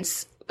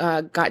parents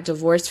got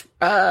divorced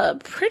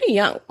pretty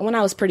young. When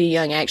I was pretty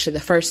young, actually, the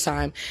first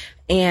time.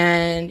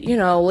 And,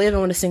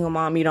 living with a single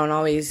mom, you don't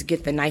always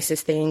get the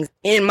nicest things.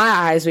 In my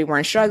eyes, we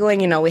weren't struggling.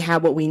 We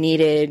had what we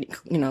needed,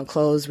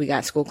 clothes. We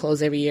got school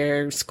clothes every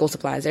year, school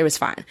supplies. It was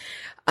fine.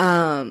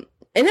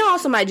 And it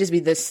also might just be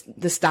the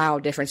style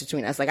difference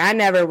between us. Like, I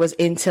never was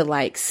into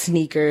like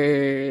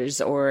sneakers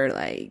or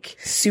like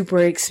super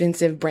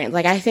expensive brands.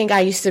 Like, I think I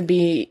used to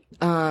be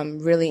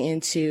really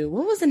into,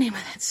 what was the name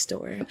of that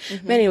store?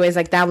 But anyways,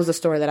 like, that was a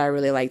store that I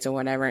really liked or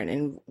whatever.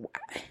 And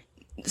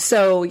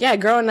so yeah,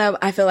 growing up,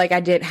 I feel like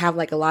I did have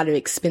like a lot of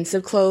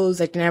expensive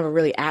clothes. Like, I never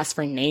really asked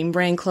for name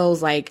brand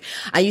clothes. Like,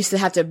 I used to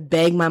have to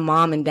beg my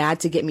mom and dad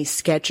to get me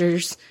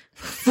Skechers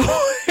for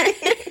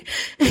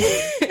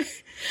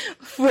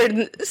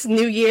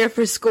New Year,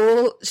 for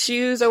school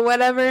shoes or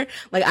whatever.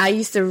 Like, I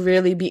used to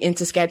really be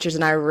into Skechers,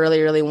 and I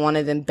really, really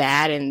wanted them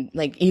bad. And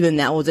like, even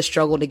that was a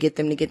struggle to get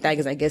them to get that,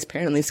 because I guess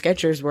apparently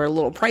Skechers were a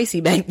little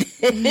pricey back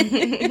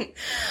then.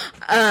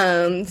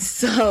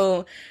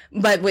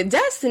 But with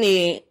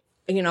Destiny,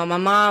 my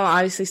mom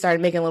obviously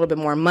started making a little bit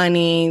more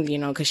money,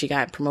 because she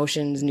got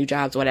promotions, new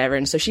jobs, whatever.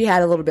 And so she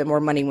had a little bit more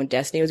money when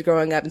Destiny was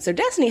growing up. And so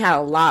Destiny had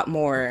a lot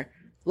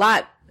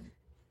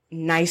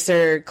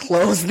nicer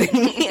clothes than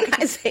me and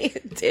Isaiah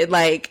did.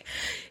 Like,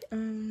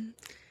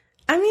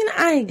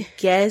 I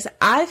guess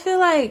I feel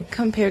like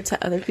compared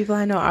to other people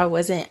I know, I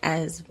wasn't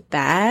as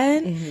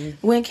bad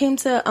when it came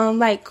to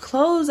like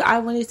clothes. I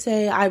wouldn't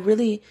say I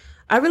really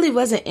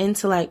wasn't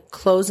into like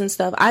clothes and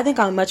stuff. I think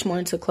I'm much more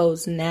into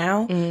clothes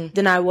now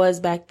than I was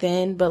back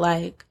then. But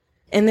like,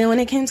 and then when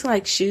it came to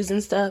like shoes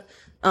and stuff,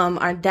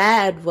 our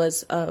dad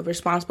was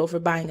responsible for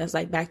buying us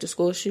like back to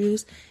school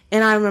shoes.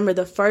 And I remember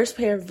the first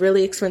pair of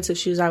really expensive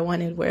shoes I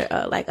wanted were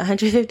like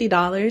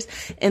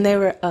 $150, and they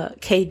were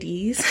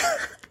KDs.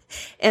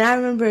 And I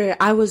remember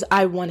I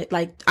wanted,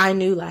 like, I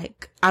knew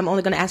like I'm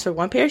only going to ask for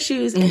one pair of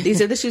shoes, and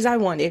these are the shoes I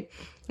wanted.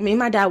 Me and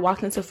my dad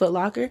walked into Foot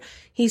Locker.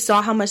 He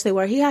saw how much they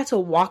were. He had to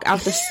walk out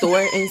the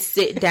store and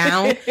sit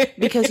down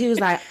because he was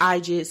like,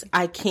 I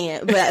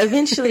can't. But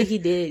eventually he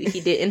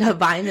did end up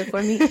buying them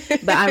for me.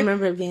 But I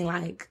remember being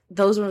like,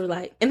 those were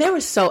like, and they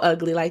were so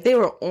ugly. Like, they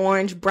were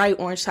orange, bright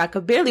orange. So I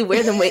could barely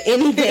wear them with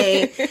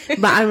anything.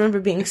 But I remember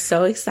being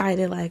so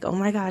excited, like, oh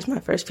my gosh, my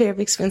first pair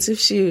of expensive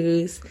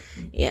shoes.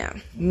 Yeah.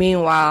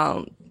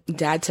 Meanwhile,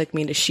 Dad took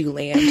me to Shoe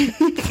Land.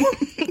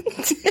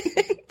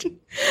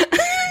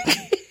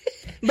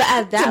 But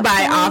at that to buy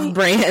point,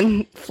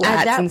 off-brand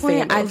flats at that and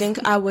point, sandals. I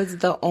think I was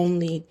the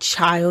only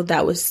child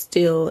that was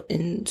still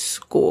in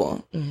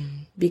school.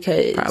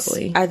 Because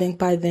probably. I think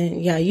by then,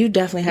 yeah, you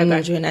definitely had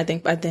graduated, and I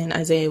think by then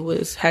Isaiah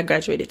had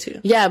graduated too.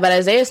 Yeah, but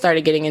Isaiah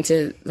started getting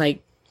into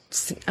like,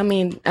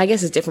 I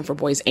guess it's different for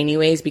boys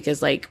anyways,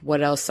 because like,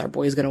 what else are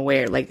boys gonna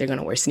wear? Like, they're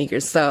gonna wear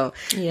sneakers. So,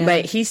 yeah.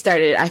 But he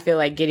started, I feel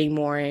like, getting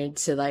more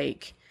into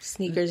like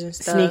sneakers and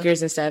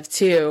stuff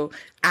too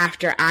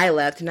after I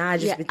left. And I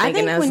just be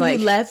thinking, I think when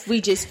you left,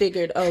 we just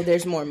figured, oh,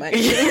 there's more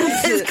money.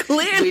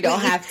 Clearly, we don't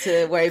have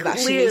to worry about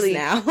shoes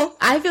now.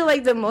 I feel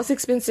like the most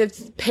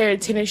expensive pair of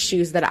tennis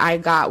shoes that I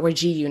got were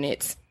G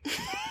Units.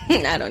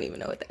 I don't even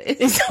know what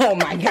that is. Oh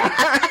my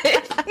God.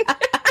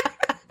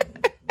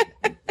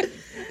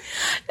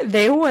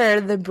 They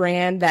were the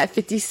brand that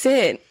 50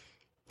 Cent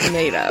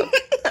made up.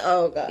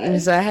 Oh God.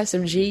 And so I had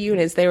some G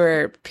units. They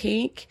were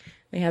pink.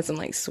 They had some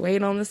like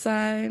suede on the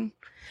side.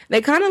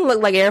 They kind of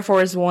look like Air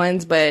Force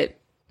Ones, but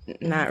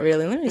not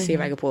really. Let me see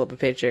if I can pull up a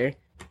picture.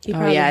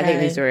 Oh yeah, I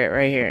think these are it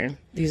right here.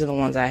 These are the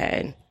ones I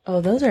had. Oh,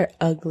 those are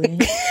ugly.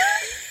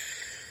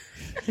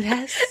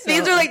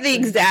 These are like the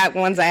exact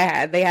ones I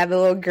had. They had the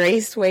little gray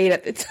suede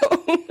at the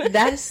toe.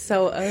 That's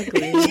so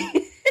ugly.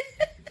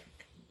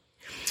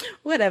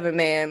 Whatever,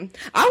 man.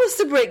 I was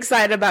super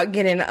excited about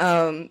getting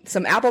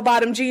some apple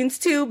bottom jeans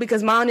too,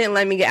 because Mom didn't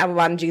let me get apple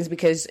bottom jeans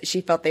because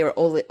she felt they were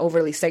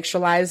overly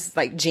sexualized,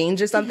 like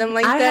jeans or something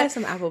like that. I had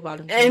some apple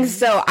bottom jeans. And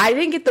so I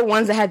didn't get the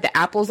ones that had the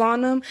apples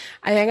on them.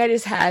 I think I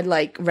just had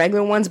like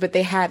regular ones, but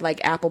they had like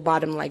apple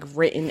bottom like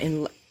written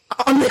in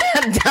on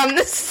down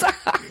the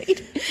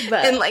side,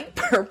 but in like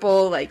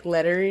purple like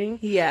lettering.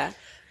 Yeah,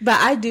 but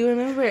I do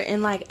remember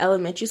in like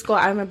elementary school,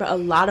 I remember a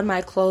lot of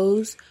my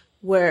clothes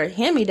were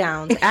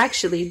hand-me-downs,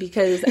 actually,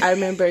 because I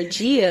remember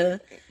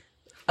Gia.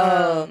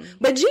 But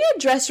Gia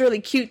dressed really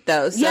cute,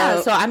 though. So.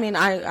 Yeah, so, I mean,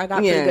 I got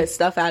pretty good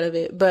stuff out of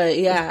it. But,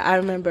 yeah, I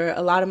remember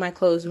a lot of my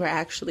clothes were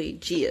actually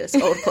Gia's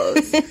old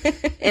clothes.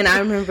 And I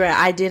remember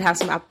I did have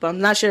some apple bottoms.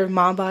 I'm not sure if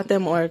Mom bought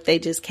them or if they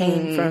just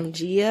came from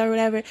Gia or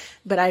whatever.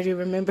 But I do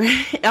remember,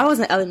 I was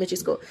in elementary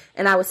school,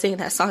 and I was singing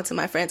that song to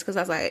my friends because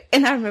I was like,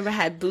 and I remember I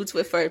had boots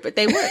with fur, but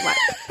they weren't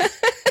like...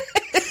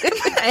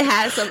 I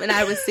had some, and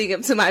I would sing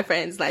them to my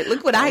friends. Like,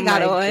 look what I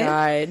got on.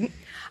 God.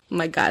 Oh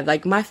my God.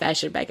 Like, my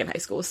fashion back in high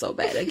school was so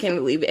bad. I can't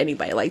believe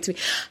anybody liked me.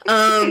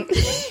 I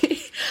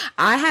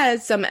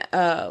had some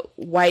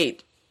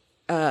white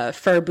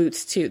fur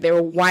boots, too. They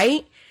were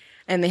white,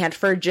 and they had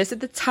fur just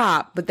at the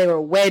top, but they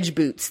were wedge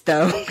boots,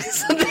 though.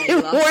 So they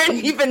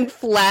weren't even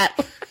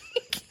flat.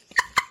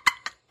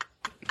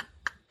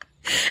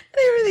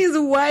 They were these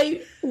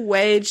white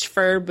wedge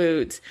fur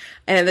boots.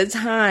 And at the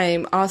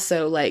time,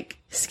 also, like,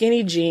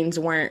 skinny jeans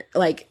weren't,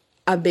 like,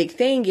 a big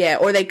thing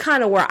yet. Or they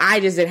kind of were. I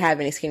just didn't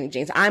have any skinny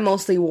jeans. I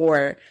mostly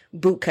wore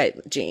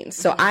bootcut jeans.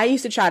 So I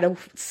used to try to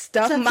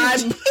stuff my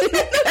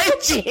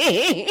bootcut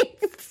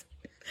jeans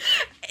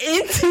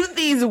into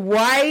these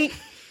white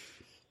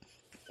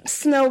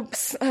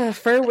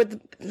fur with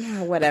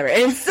whatever.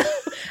 And so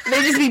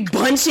they just be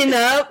bunching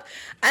up.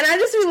 And I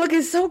just be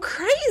looking so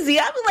crazy.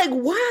 I'd be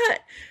like,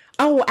 what?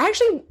 Oh,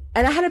 actually,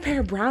 and I had a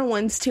pair of brown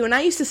ones too, and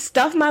I used to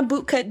stuff my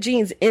bootcut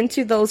jeans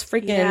into those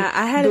freaking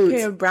I had boots. a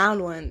pair of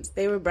brown ones.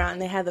 They were brown.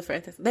 They had the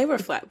fur they were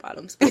flat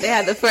bottoms, but they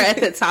had the fur at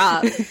the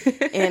top.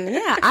 And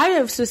yeah,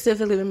 I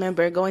specifically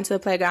remember going to the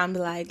playground and be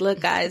like, look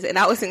guys, and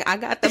I was saying, I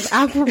got the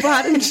apple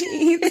bottom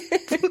jeans.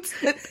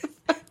 Boots with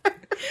the fur.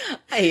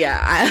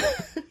 Yeah,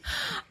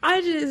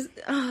 I just,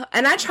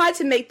 and I tried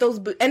to make those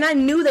boots, and I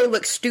knew they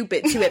looked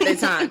stupid too at the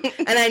time,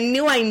 and I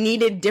knew I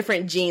needed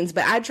different jeans,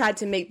 but I tried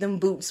to make them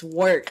boots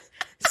work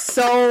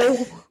so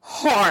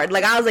hard.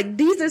 Like, I was like,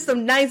 these are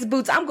some nice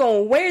boots. I'm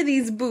going to wear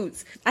these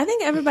boots. I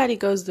think everybody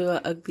goes through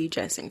an ugly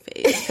dressing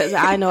phase, because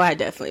I know I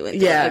definitely went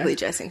through an ugly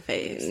dressing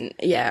phase.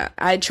 Yeah.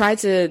 I tried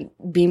to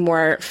be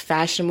more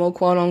fashionable,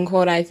 quote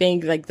unquote, I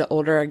think, like the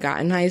older I got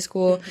in high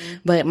school. Mm-hmm.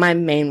 But my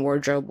main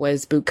wardrobe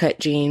was bootcut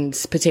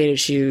jeans, potato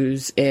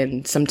shoes,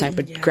 and some type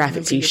of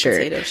graphic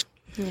t-shirt.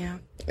 Yeah.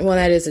 Well,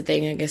 that is the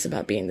thing, I guess,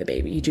 about being the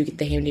baby. You do get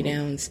the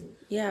hand-me-downs.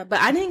 Yeah,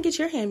 but I didn't get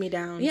your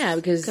hand-me-downs. Yeah,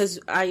 because we're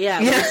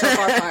so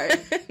far apart.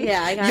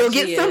 Yeah, I got You'll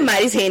get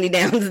somebody's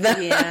hand-me-downs, though.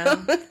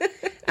 Yeah.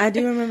 I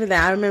do remember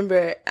that. I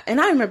remember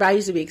I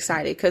used to be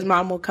excited because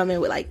Mom would come in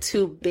with like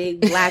 2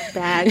 big black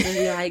bags and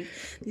be like,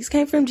 these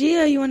came from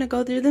Gia. You want to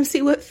go through them,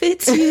 see what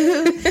fits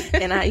you?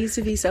 And I used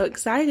to be so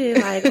excited,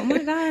 like, oh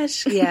my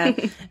gosh. Yeah.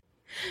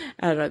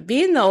 I don't know.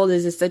 Being the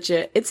oldest is such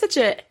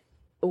a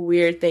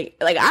weird thing.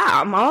 Like,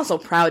 I'm also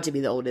proud to be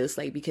the oldest,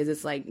 like, because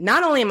it's like,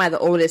 not only am I the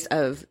oldest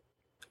of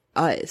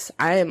us,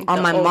 I am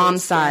on my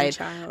mom's side,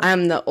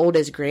 I'm the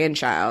oldest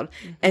grandchild.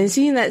 Mm-hmm. And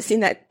seeing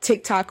that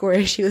TikTok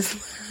where she was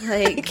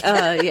like,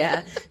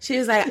 yeah, she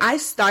was like, I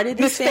started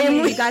this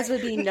family, you guys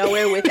would be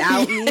nowhere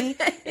without me.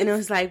 And it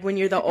was like, when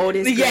you're the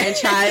oldest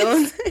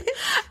grandchild.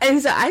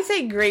 And so I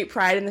take great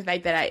pride in the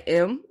fact that I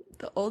am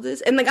the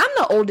oldest, and like, I'm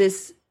the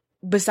oldest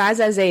besides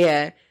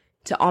Isaiah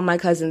to all my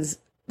cousins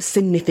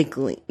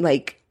significantly,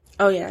 like.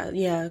 Oh,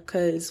 yeah,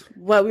 because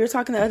what we were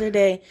talking the other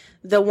day,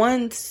 the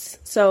ones,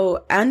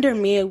 so under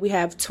me, we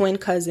have twin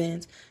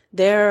cousins.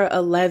 They're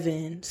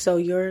 11, so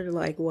you're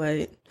like,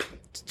 what,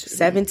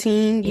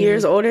 17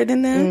 years older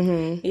than them?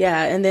 Mm-hmm.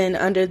 Yeah, and then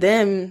under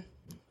them,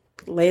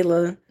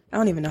 Layla, I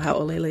don't even know how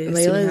old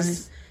Layla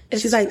is.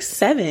 She's like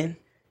 7.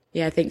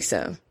 Yeah, I think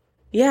so.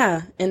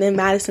 Yeah, and then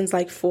Madison's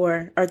like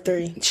 4 or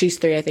 3. She's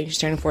 3, I think she's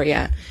turning 4,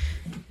 yeah.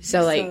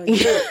 So like,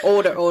 you're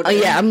older. Oh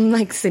yeah, I'm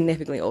like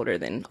significantly older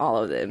than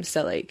all of them.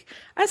 So like,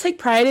 I take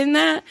pride in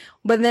that.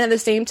 But then at the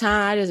same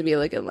time, I just be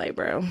looking like,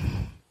 bro,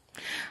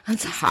 I'm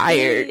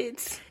tired.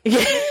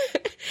 Yeah.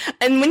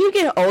 And when you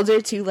get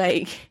older too,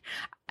 like,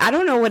 I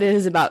don't know what it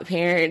is about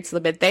parents,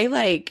 but they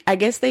like, I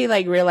guess they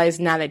like realize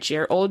now that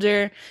you're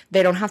older,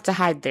 they don't have to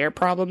hide their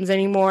problems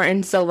anymore.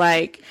 And so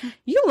like,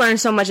 you learn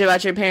so much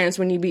about your parents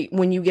when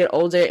you get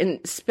older, and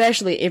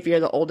especially if you're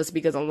the oldest,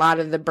 because a lot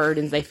of the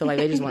burdens, they feel like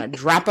they just want to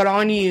drop it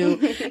on you.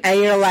 And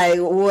you're like,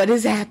 what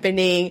is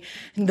happening?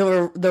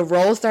 The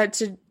roles start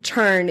to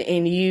turn,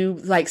 and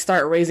you like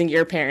start raising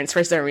your parents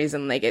for some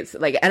reason. Like, it's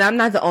like, and I'm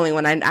not the only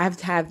one. I've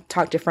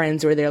talked to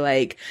friends where they're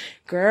like,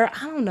 girl,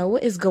 I don't know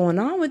what is going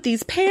on with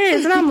these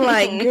parents. And I'm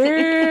like,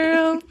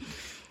 girl,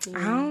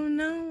 I don't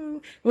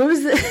know. What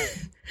was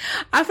it?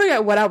 I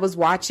forgot what I was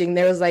watching.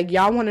 There was like,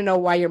 y'all want to know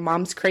why your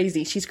mom's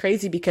crazy. She's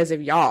crazy because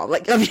of y'all,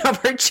 like of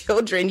her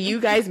children.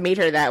 You guys made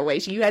her that way.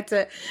 You had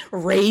to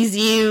raise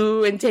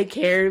you and take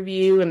care of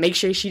you and make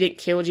sure she didn't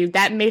kill you.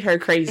 That made her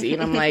crazy.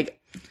 And I'm like,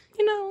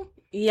 you know.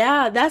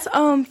 Yeah, that's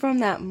from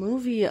that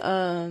movie,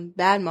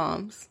 Bad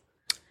Moms.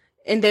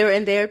 And they were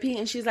in therapy,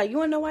 and she's like, you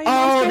want to know why your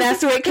mom's crazy?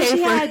 That's where it came from.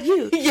 She had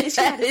you. Yes.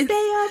 She had to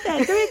stay up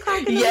at 3 o'clock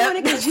in the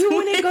morning because you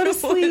wouldn't go to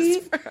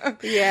sleep.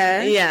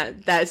 Yeah. Yeah,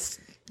 that's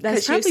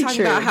probably she was talking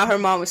true. about how her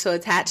mom was so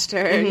attached to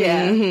her.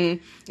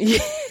 Mm-hmm. Yeah.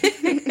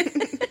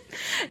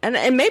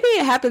 And maybe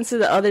it happens to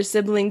the other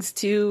siblings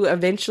too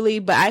eventually,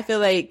 but I feel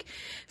like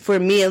for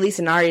me, at least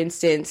in our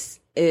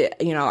instance,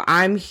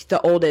 I'm the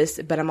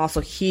oldest, but I'm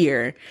also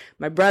here.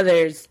 My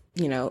brother's,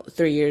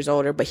 3 years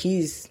older, but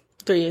he's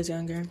 3 years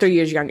younger. 3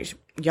 years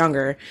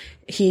younger.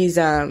 He's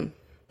in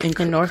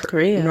North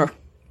Korea.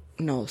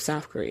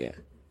 South Korea.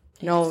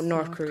 No,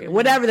 North Korea.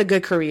 Whatever the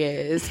good Korea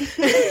is.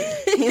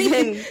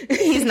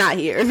 He's not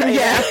here right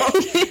now.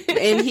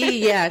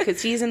 And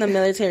because he's in the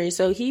military,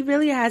 so he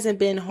really hasn't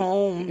been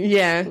home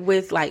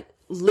with like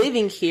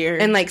living here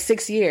in like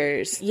 6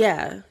 years.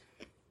 Yeah.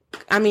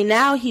 I mean,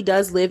 now he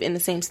does live in the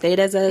same state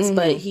as us,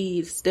 but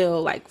he's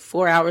still like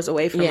 4 hours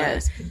away from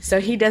us. So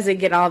he doesn't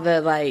get all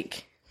the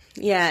like...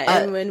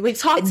 Yeah, and when we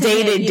talk to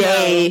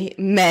day-to-day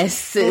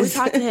messes. When we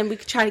talk to him, we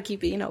try to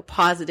keep it,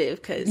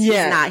 positive, because he's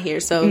not here.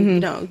 So,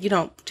 you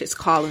don't just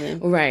call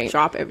him and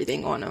drop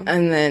everything on him.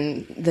 And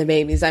then the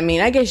babies. I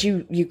mean, I guess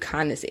you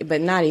kind of say,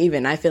 but not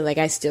even. I feel like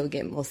I still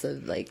get most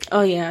of like...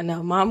 Oh, yeah,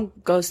 no. Mom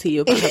goes to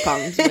you about her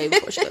problems way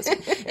before she goes to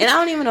me. And I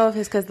don't even know if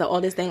it's because the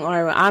oldest thing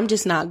or I'm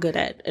just not good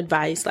at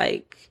advice.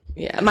 Like...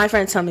 Yeah, my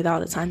friends tell me that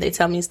all the time. They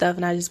tell me stuff,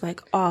 and I just like,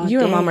 oh,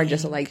 you and mom are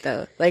just alike,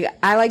 though. Like,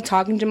 I like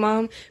talking to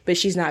mom, but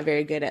she's not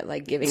very good at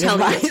like giving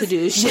telling advice. What to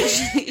do. She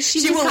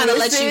just kind of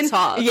lets you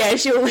talk. Yeah,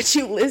 she will let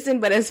you listen,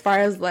 but as far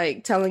as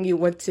like telling you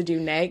what to do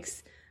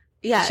next,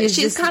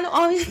 she's kind of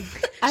always.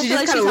 I feel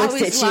like she's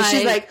always at you.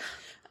 She's like,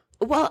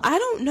 well, I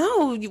don't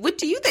know. What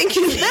do you think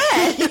is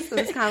best? So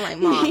it's kind of like,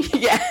 mom.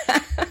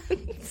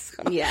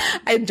 Yeah.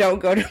 I don't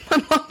go to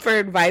my mom for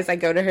advice. I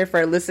go to her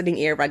for a listening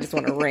ear if I just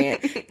want to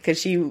rant, because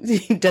she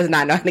does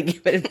not know how to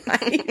give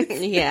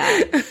advice.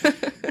 Yeah.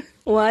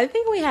 Well, I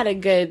think we had a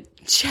good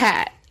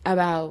chat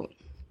about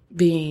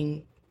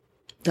being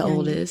the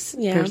oldest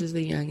versus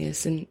the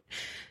youngest, and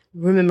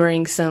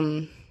remembering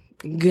some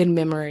good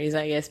memories,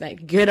 I guess,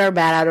 like good or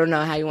bad. I don't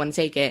know how you want to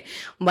take it,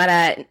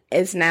 but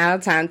it's now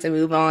time to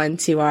move on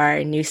to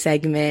our new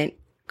segment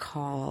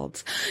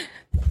called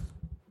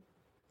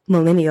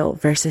Millennial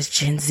versus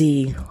Gen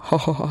Z.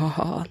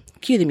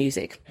 Cue the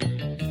music.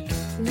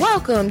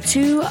 Welcome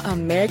to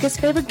America's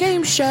favorite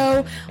game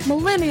show,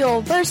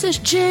 Millennial versus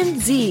Gen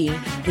Z,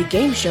 the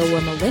game show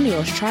where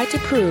millennials try to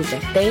prove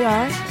that they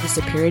are the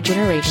superior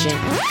generation.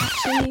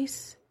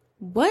 Shanice,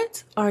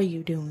 what are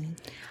you doing?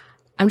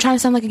 I'm trying to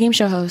sound like a game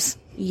show host.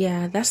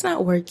 Yeah, that's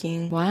not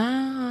working.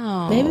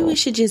 Wow. Maybe we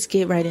should just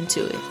get right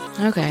into it.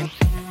 Okay.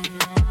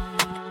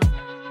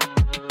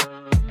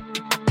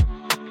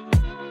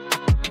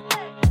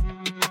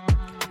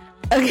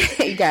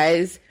 Okay,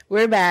 guys,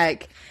 we're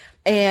back.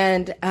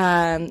 And,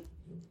 so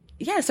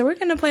we're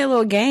going to play a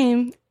little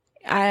game.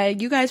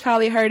 You guys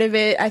probably heard of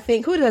it. I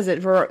think, who does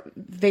it?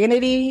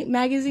 Vanity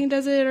Magazine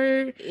does it,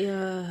 or?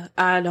 Yeah,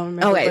 I don't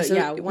remember. Okay,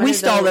 so we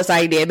stole this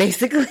idea,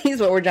 basically, is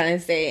what we're trying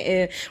to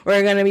say. And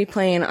we're going to be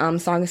playing,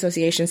 song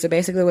association. So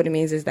basically what it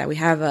means is that we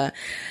have a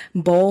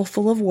bowl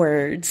full of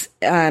words,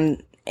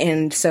 and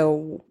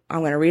so I'm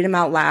going to read them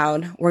out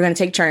loud. We're going to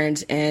take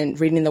turns in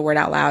reading the word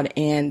out loud,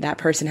 and that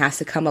person has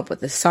to come up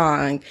with a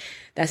song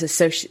that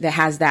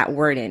has that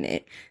word in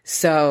it.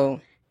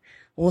 So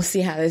we'll see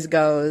how this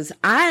goes.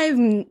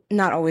 I'm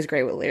not always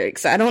great with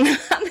lyrics, so I don't know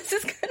how this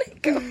is going to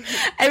go.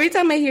 Every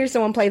time I hear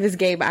someone play this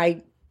game,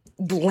 I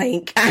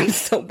blank. I'm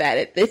so bad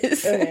at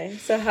this. Okay,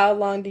 so how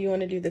long do you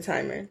want to do the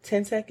timer?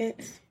 10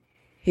 seconds?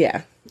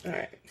 Yeah. All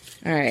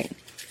right.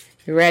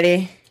 You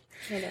ready?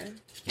 Hold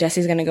on.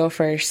 Jesse's going to go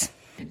first.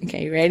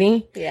 Okay, you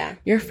ready? Yeah.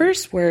 Your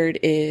first word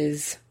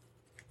is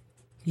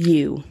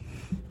you.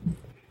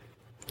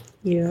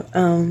 You.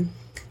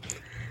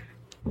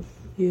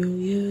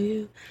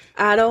 You.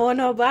 I don't want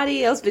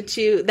nobody else but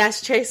you.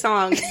 That's Trey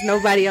Songz.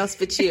 Nobody else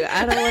but you.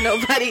 I don't want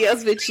nobody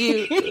else but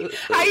you.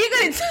 How are you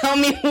gonna tell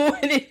me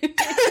what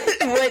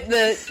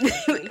the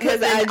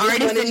because I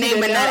artist the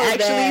name and not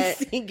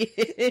actually sing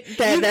it?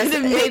 That's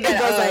made that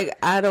goes like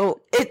I don't.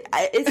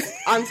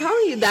 I'm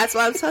telling you, that's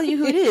why I'm telling you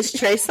who it is.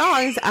 Trey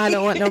Songz. I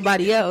don't want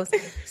nobody else.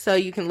 So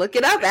you can look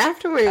it up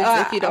afterwards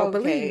if you don't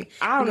believe.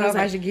 I don't know if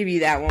I should give you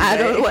that one. I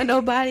don't want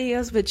nobody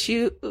else but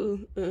you.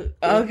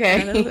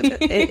 Okay,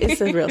 it's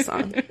a real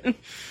song.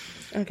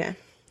 Okay.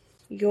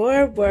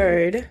 Your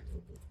word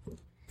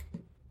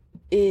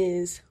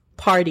is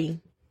party.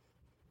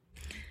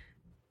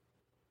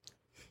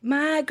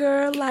 My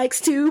girl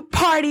likes to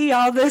party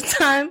all the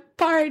time.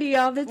 Party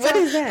all the time. What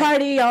is that?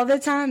 Party all the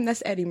time.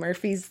 That's Eddie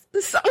Murphy's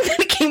song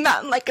that came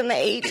out in the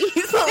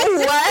 80s.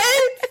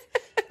 What?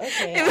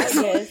 Okay,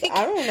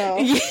 I don't know.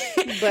 Yeah.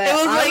 But it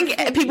was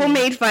like people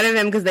made fun of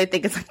him because they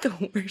think it's like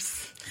the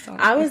worst song.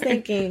 I was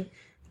thinking,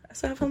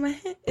 so I put my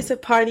head. It's a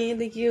party in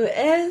the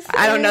U.S.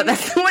 I don't know.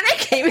 That's the one that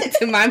came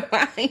into my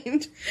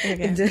mind.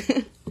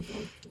 Okay.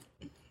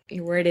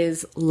 Your word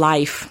is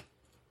life.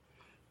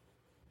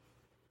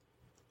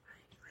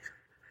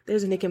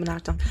 There's a Nicki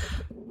Minaj song.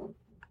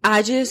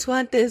 I just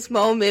want this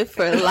moment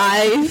for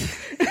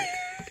life.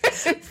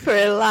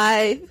 For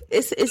life.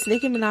 It's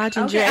Nicki Minaj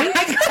and Drake.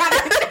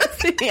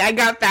 I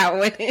got that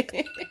one.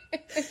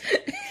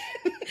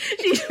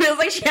 She feels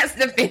like she has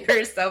to defend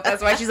herself.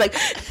 That's why she's like,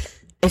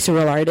 it's a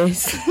real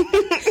artist.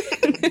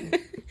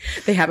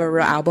 They have a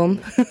real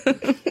album.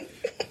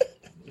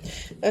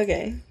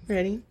 Okay,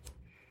 ready?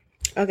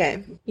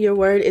 Okay, your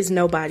word is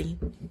nobody.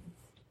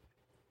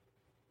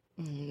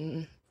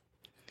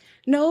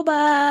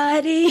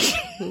 Nobody.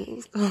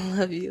 Who's gonna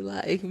love you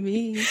like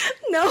me?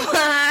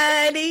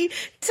 Nobody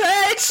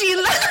touch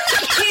you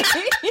like me.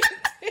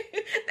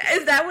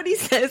 Is that what he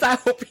says? I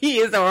hope he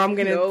is, or I'm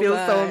gonna feel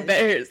so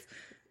embarrassed.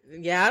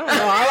 Yeah, I don't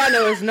know. All I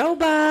know is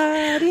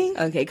nobody.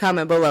 Okay,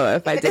 comment below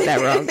if I did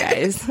that wrong,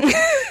 guys.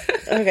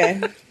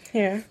 Okay,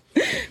 here.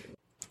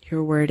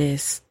 Your word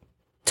is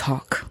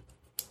talk.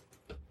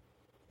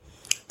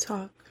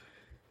 Talk.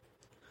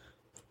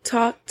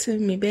 Talk to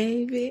me,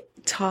 baby.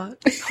 Talk.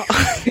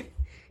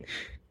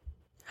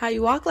 How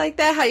you walk like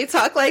that? How you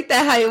talk like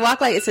that? How you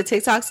walk like it's a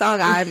TikTok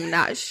song? I'm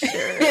not sure.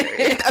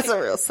 That's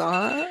a real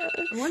song.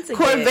 Once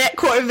again.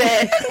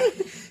 Corvette.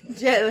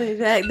 Jet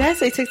back.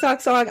 That's a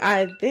TikTok song.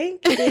 I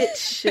think it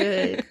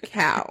should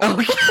count.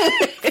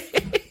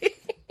 Okay.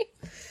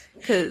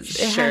 Because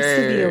it has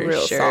to be a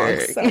real song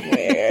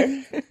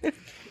somewhere.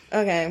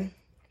 Okay.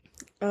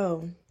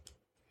 Oh.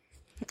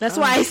 That's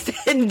why I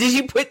said, did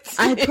you put...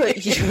 I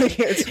put you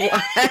here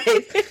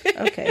twice.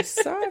 Okay,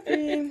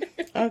 sorry.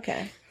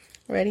 Okay.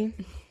 Ready?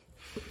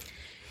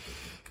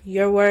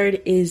 Your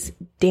word is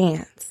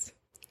dance.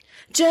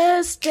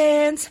 Just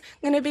dance,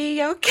 gonna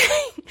be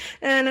okay.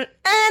 And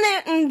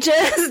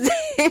just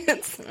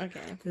dance.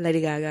 Okay.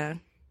 Lady Gaga.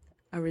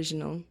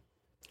 Original.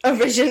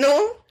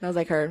 Original? That was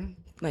like her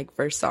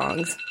first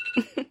songs.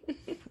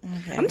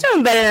 Okay. I'm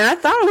doing better than I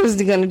thought I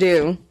was gonna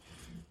do.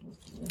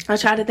 I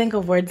try to think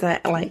of words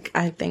that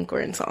I think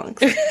were in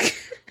songs.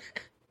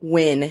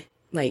 When,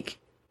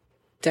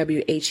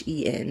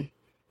 WHEN.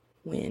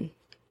 When.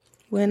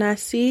 When I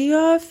see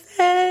your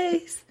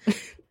face,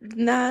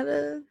 not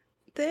a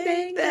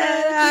thing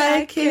that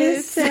I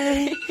can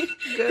say.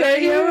 Girl,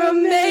 you're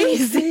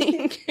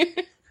amazing.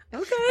 Okay.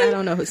 I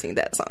don't know who sings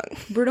that song.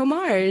 Bruno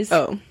Mars.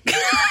 Oh.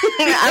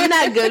 I'm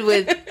not good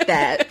with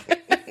that.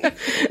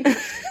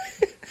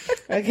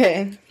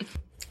 Okay.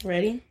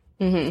 Ready?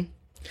 Mm-hmm.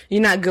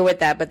 You're not good with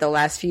that, but the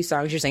last few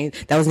songs you're saying,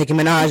 that was Nicki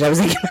Minaj, that was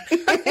Nicki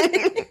Minaj.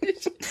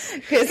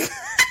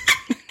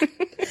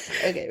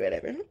 Okay,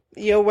 whatever.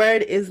 Your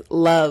word is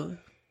love.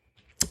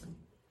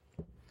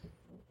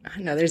 I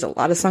know there's a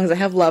lot of songs that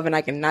have love and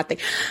I cannot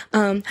think.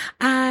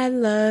 I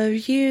love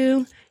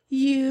you.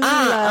 You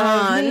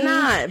love me.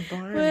 Not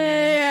Barney.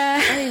 I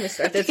didn't even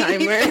start the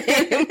timer.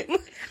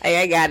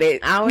 I got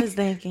it. I was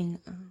thinking...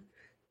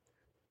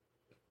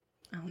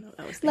 I don't know what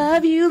I was thinking.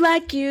 Love you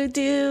like you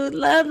do.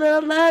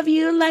 Love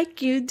you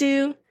like you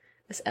do.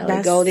 That's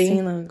Ellie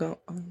Goulding.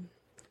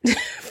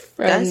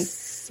 That's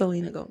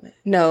Selena Gomez.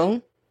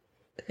 No,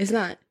 it's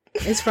not.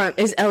 It's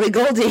Ellie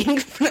Goulding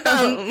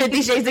from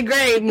 50 Shades of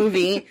Grey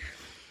movie.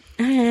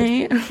 All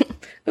right.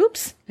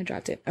 Oops, I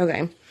dropped it.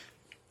 Okay.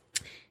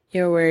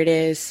 Your word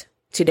is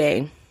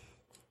today.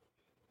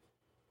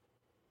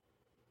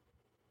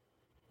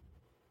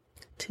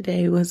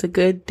 Today was a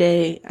good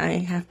day. I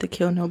ain't have to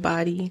kill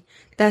nobody.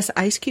 That's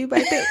Ice Cube,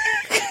 I think.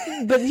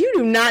 But you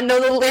do not know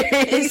the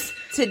lyrics.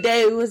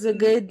 Today was a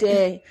good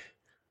day.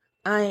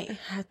 I ain't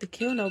have to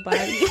kill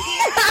nobody.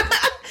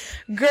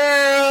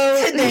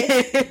 Girl.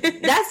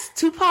 Today. That's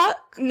Tupac?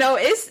 No,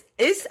 it's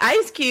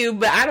Ice Cube,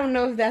 but I don't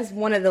know if that's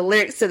one of the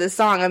lyrics to the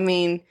song. I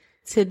mean,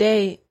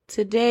 today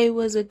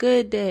was a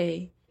good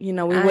day. You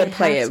know, we would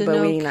play it, but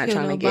we're not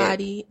trying to get... I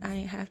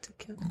ain't have to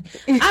kill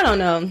nobody. I don't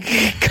know.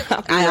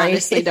 I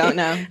honestly don't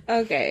know.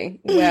 Okay.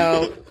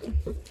 Well,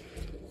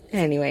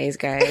 anyways,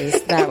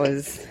 guys, that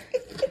was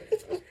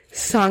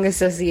Song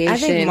association. I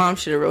think Mom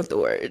should have wrote the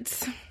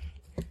words.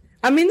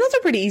 I mean, those are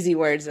pretty easy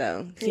words,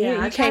 though.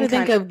 Yeah, I try to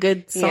think of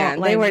good songs. Yeah,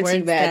 they weren't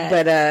too bad,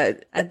 but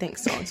I think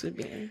songs would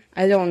be.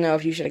 I don't know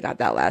if you should have got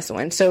that last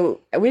one. So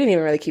we didn't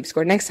even really keep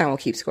score. Next time we'll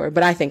keep score,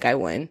 but I think I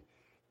win.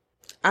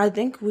 I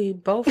think we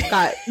both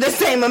got the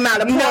same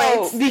amount of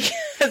points. No,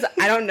 because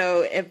I don't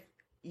know if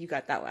you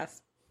got that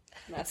last.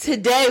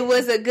 Today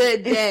was a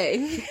good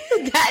day.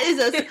 That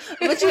is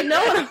but you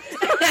know what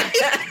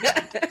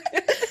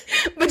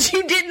but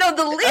you didn't know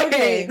the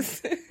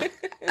lyrics.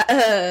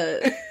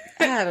 Okay.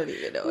 I don't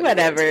even know.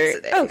 Whatever.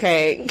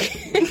 Okay.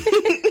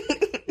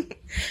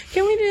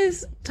 Can we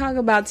just talk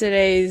about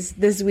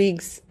this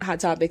week's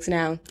hot topics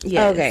now?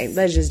 Yes. Okay,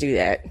 let's just do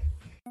that.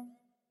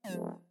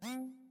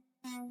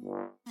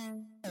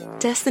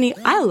 Destiny,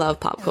 I love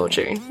pop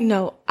culture.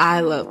 No, I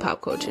love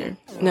pop culture.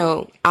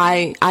 No,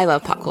 I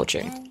love pop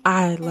culture.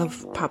 I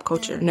love pop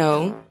culture.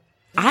 No,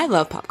 I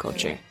love pop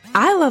culture.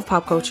 I love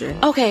pop culture.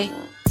 Okay,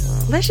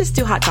 let's just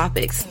do hot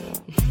topics.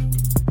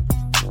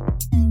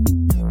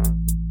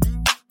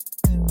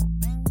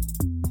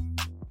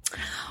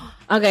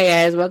 Okay,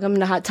 guys, welcome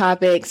to Hot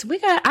Topics.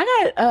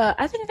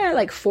 I think I got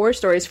like 4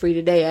 stories for you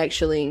today,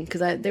 actually,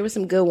 because there were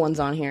some good ones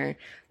on here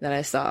that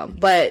I saw.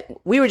 But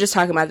we were just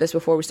talking about this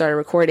before we started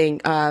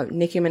recording.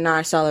 Nicki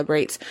Minaj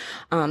celebrates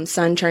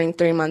son turning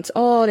 3 months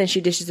old, and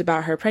she dishes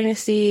about her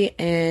pregnancy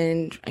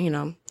and,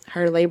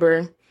 her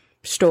labor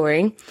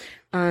story.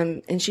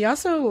 And she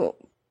also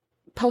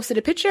posted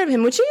a picture of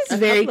him, which is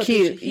very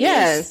cute.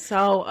 Yeah,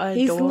 so adorable.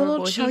 He's a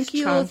little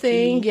chunky little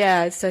thing.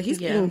 Yeah, so he's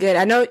getting good.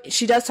 I know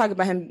she does talk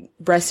about him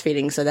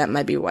breastfeeding, so that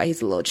might be why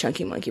he's a little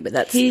chunky monkey.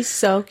 But he's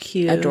so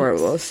cute,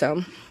 adorable.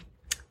 So,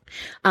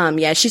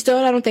 yeah, she still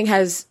I don't think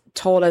has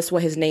told us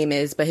what his name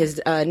is, but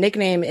his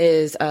nickname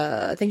is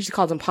I think she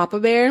calls him Papa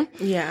Bear.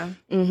 Yeah.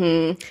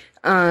 Mm-hmm.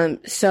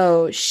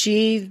 So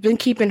she's been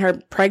keeping her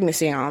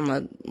pregnancy on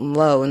the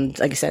low. And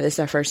like I said, this is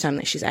the first time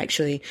that she's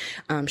actually,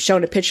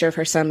 shown a picture of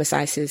her son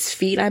besides his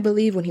feet, I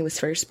believe, when he was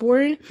first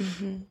born.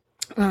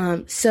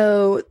 Mm-hmm.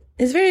 So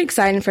it's very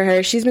exciting for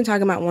her. She's been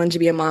talking about wanting to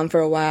be a mom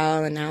for a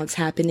while, and now it's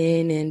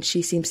happening, and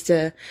she seems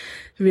to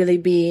really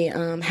be,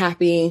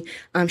 happy.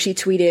 She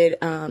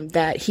tweeted,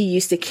 that he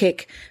used to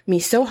kick me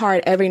so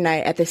hard every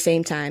night at the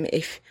same time.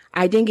 If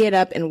I didn't get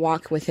up and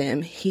walk with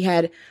him, he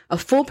had a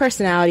full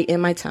personality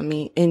in my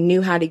tummy and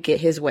knew how to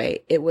get his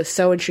way. It was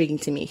so intriguing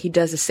to me. He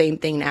does the same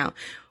thing now,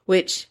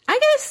 which I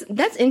guess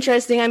that's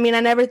interesting. I mean, I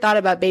never thought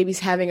about babies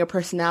having a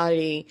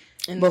personality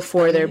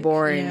before they're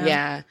born.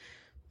 Yeah.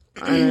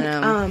 I don't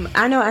know.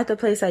 I know at the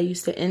place I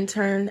used to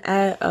intern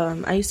at,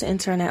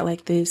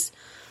 like this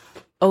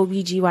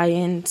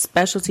OBGYN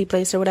specialty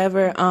place or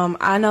whatever.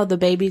 I know the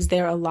babies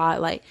there a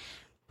lot, like,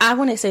 I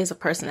wouldn't say it's a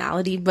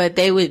personality, but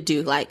they would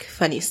do like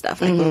funny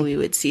stuff. Like when we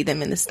would see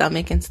them in the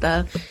stomach and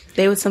stuff,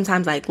 they would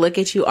sometimes like look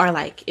at you, or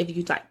like if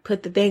you like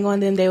put the thing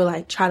on them, they would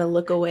like try to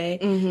look away.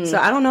 So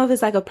I don't know if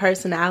it's like a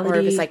personality or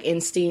if it's like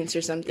instincts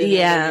or something.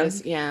 Yeah.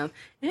 Yeah.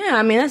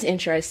 I mean, that's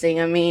interesting.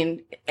 I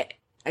mean,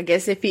 I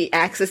guess if he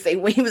acts the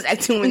same way he was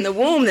acting in the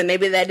womb, then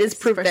maybe that is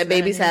proof that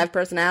babies have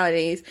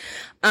personalities.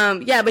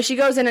 But she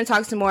goes in and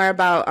talks some more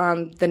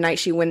about the night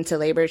she went into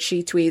labor.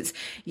 She tweets,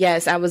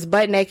 "Yes, I was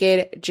butt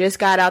naked, just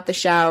got out the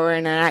shower,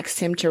 and I asked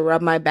him to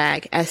rub my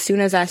back. As soon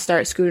as I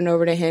start scooting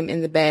over to him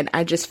in the bed,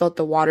 I just felt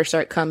the water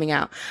start coming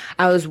out.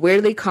 I was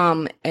weirdly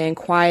calm and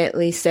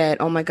quietly said,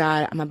 'Oh my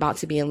God, I'm about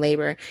to be in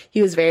labor.'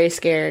 He was very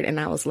scared,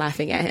 and I was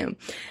laughing at him."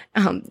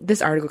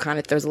 This article kind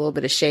of throws a little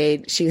bit of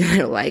shade. She's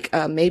like,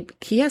 maybe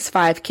he has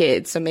 5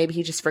 kids, so maybe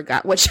he just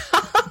forgot what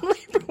child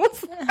labor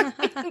was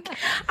like.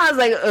 I was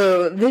like,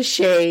 oh, this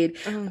shade.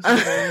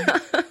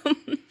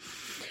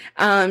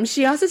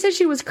 She also said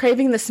she was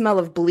craving the smell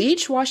of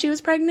bleach while she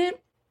was pregnant.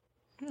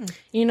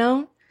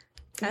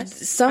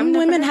 Some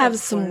women have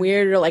some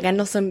weird, like, I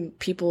know some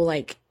people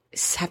like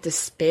have to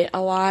spit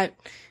a lot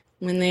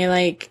when they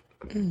like,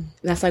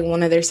 that's like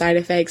one of their side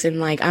effects. And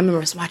like, I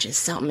remember watching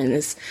something, and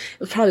it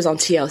probably was on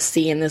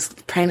TLC, and this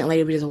pregnant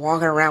lady was just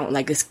walking around with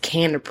like this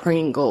can of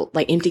Pringles,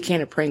 like empty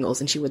can of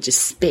Pringles, and she would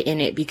just spit in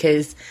it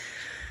because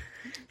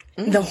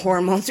the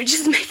hormones are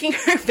just making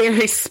her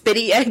very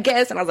spitty, I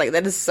guess. And I was like,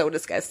 that is so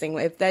disgusting.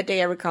 If that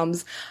day ever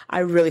comes, I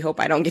really hope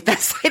I don't get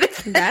that side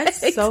effect.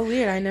 That's so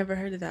weird. I never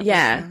heard of that.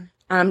 Yeah.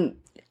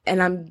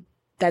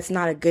 That's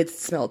not a good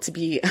smell to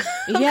be.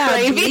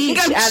 Bleach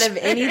out of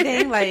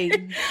anything.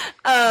 Like,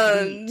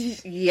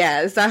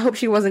 yes, I hope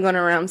she wasn't going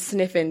around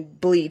sniffing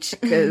bleach,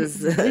 because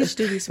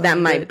that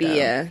might be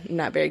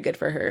not very good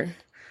for her.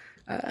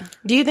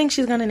 Do you think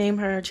she's going to name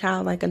her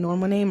child like a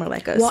normal name or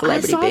like a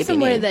celebrity baby name? I saw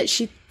somewhere that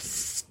she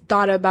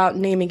thought about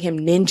naming him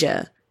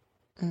Ninja,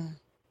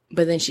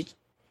 but then she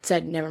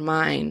said never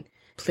mind.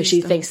 But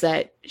she thinks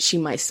that she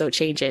might still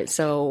change it.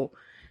 So,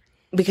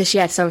 because she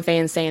had some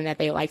fans saying that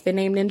they like the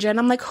name Ninja, and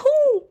I'm like, who?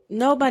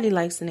 Nobody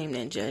likes the name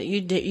Ninja.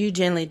 You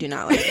generally do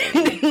not like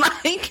it.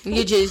 Like,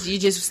 you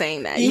just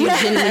saying that. You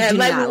generally do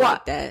not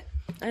like that.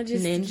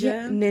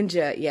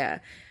 Ninja, yeah.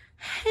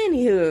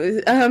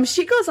 Anywho,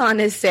 she goes on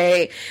to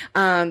say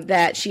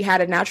that she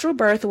had a natural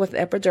birth with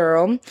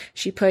epidural.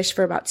 She pushed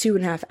for about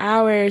 2.5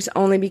 hours,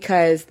 only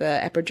because the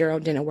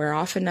epidural didn't wear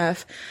off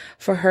enough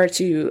for her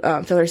to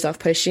feel herself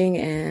pushing.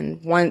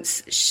 And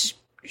once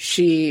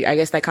she, I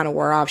guess that kind of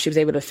wore off, she was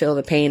able to feel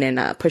the pain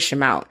and push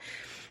him out,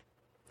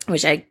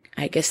 which I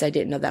guess I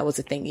didn't know that was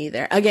a thing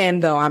either. Again,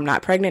 though, I'm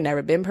not pregnant,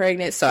 never been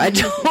pregnant, so I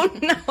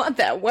don't know how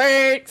that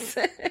works.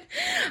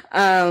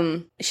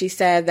 She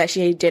said that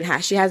she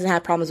hasn't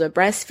had problems with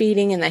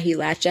breastfeeding and that he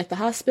latched at the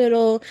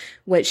hospital,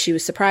 which she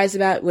was surprised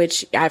about,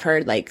 which I've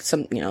heard, like,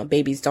 some,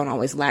 babies don't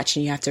always latch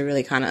and you have to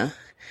really kind of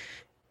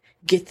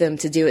get them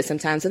to do it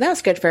sometimes. So that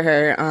was good for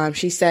her.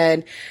 She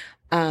said,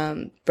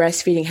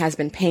 breastfeeding has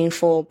been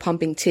painful,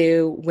 pumping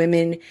too.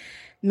 Women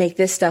make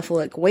this stuff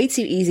look way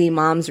too easy.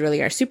 Moms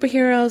really are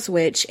superheroes,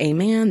 which,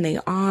 amen, they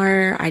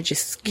are. I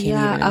just can't even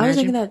imagine. I was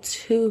thinking that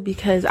too,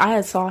 because I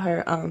had saw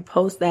her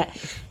post that,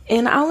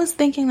 and I was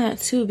thinking that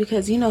too,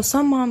 because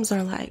some moms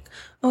are like,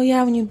 oh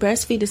yeah, when you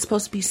breastfeed it's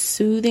supposed to be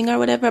soothing or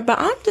whatever, but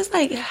I'm just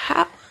like,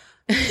 how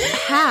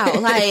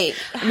like,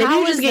 maybe how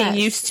you just get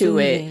used to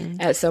soothing?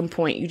 it at some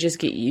point. You just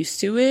get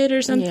used to it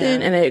or something,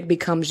 and it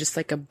becomes just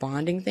like a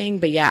bonding thing.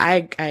 But yeah,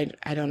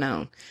 I don't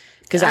know.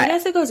 Because I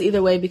guess it goes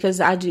either way, because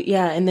I do,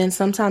 and then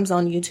sometimes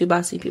on YouTube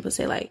I see people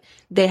say, like,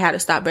 they had to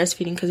stop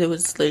breastfeeding because it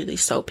was literally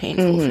so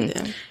painful for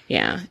them.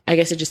 Yeah, I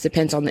guess it just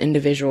depends on the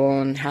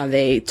individual and how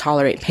they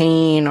tolerate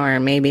pain,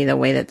 or maybe the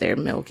way that their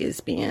milk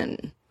is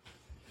being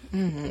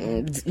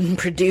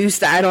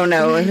produced. I don't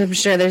know. I'm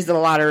sure there's a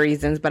lot of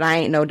reasons, but I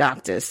ain't no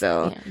doctor,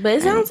 so. Yeah. But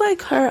it sounds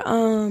like her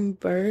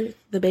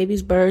the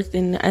baby's birth,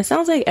 and it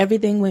sounds like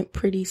everything went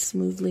pretty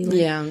smoothly.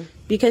 Like,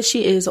 because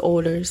she is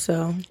older,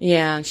 so.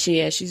 Yeah, she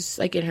is. She's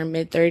like in her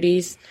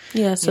mid-30s.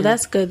 Yeah, so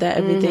that's good that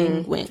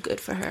everything went good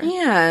for her.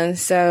 Yeah,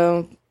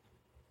 so.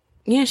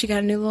 Yeah, she got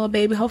a new little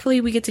baby.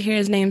 Hopefully we get to hear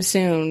his name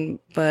soon,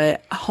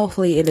 but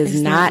hopefully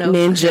it's not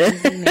Ninja.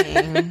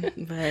 Name.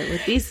 But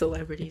with these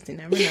celebrities, you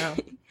never know.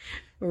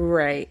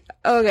 Right.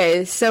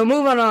 Okay, so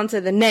moving on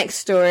to the next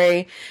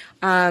story.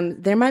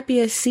 There might be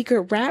a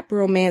secret rap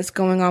romance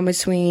going on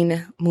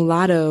between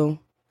Mulatto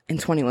and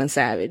 21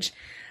 Savage.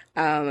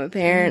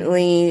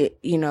 Apparently,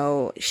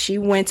 she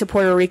went to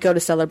Puerto Rico to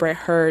celebrate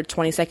her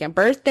 22nd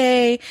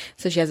birthday.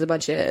 So she has a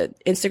bunch of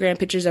Instagram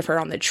pictures of her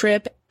on the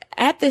trip.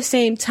 At the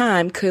same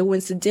time,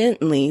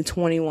 coincidentally,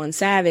 21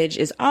 Savage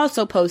is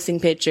also posting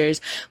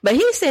pictures, but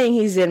he's saying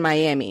he's in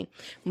Miami.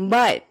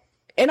 But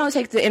it don't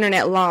take the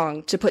internet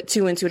long to put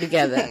two and two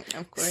together.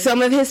 Of course.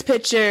 Some of his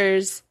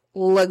pictures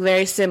look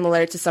very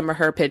similar to some of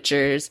her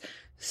pictures,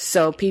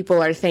 so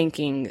people are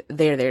thinking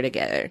they're there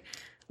together.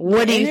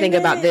 What do you think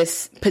about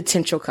this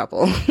potential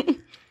couple?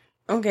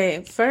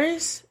 Okay,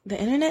 first, the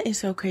internet is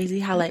so crazy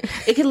how, like,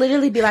 it could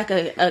literally be like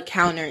a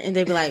counter, and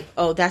they'd be like,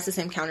 oh, that's the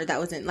same counter that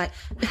wasn't, like,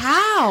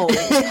 how?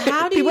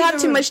 How do people have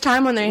too much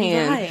time on their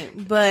hands?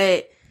 Right,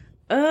 but,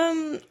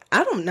 I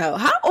don't know.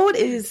 How old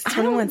is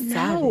 21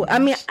 Savage? I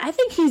mean, I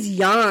think he's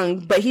young,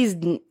 but he's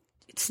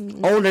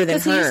older than her.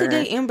 Because he used to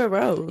date Amber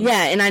Rose.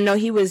 Yeah, and I know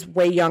he was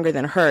way younger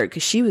than her,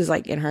 because she was,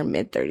 like, in her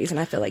mid-30s, and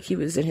I feel like he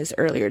was in his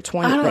earlier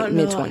 20s, like,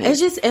 mid-20s.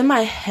 It's just in my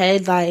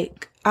head,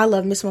 like, I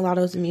love Miss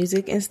Mulatto's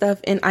music and stuff,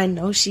 and I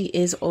know she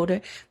is older,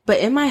 but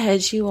in my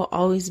head, she will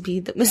always be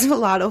the Miss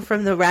Mulatto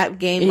from the rap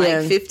game,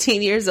 like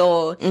 15 years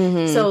old.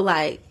 Mm-hmm. So,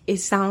 like, it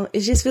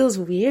just feels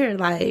weird,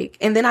 like,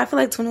 and then I feel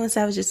like 21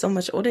 Savage is so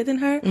much older than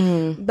her,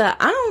 but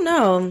I don't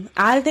know.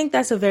 I think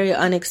that's a very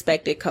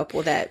unexpected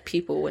couple that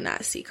people would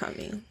not see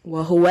coming.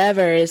 Well,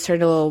 whoever is her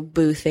little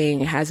boo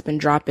thing has been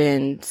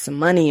dropping some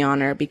money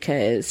on her,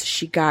 because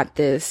she got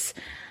this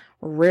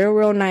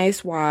real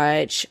nice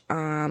watch,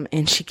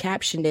 and she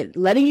captioned it,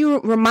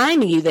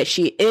 reminding you that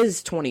she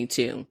is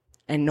 22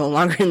 and no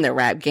longer in the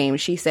rap game.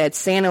 She said,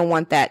 Santa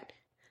want that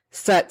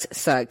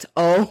sucked.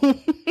 Oh.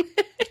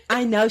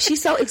 I know,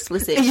 she's so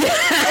explicit. Yeah.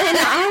 And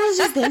I was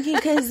just thinking,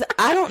 because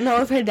I don't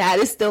know if her dad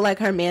is still like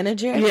her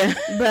manager. Yeah.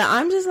 But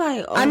I'm just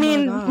like, oh, I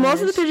mean, most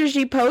of the pictures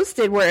she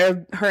posted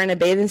were her in a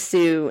bathing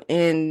suit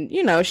and,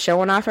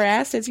 showing off her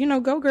assets.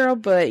 Go girl.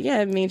 But yeah,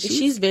 I mean,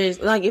 she's very,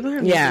 like, even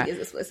her music is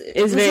explicit.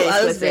 It's very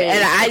explicit.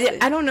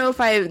 And I don't know if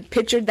I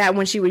pictured that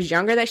when she was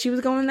younger that she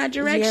was going that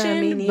direction.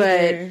 Yeah, me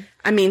neither. But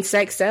I mean,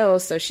 sex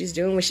sells, so she's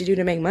doing what she do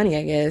to make money,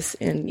 I guess.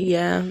 And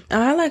yeah,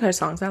 I like her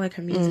songs. I like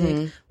her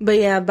music. But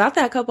yeah, about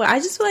that couple, I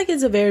just feel like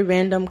it's a very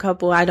random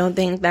couple. I don't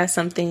think that's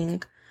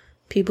something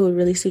people would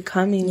really see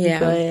coming. Yeah,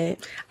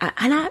 but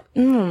I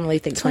don't really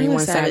think 21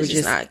 Savage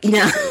is not cute.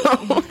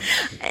 No.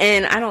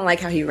 And I don't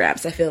like how he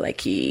raps. I feel like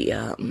he,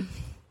 I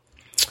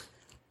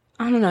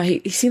don't know.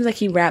 He seems like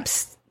he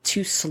raps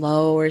too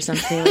slow or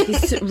something. Like,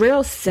 he's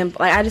real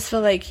simple. Like, I just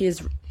feel like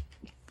he's.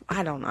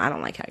 I don't know. I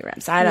don't like how he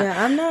raps.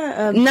 I'm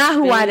not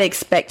who I'd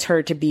expect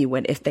her to be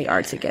if they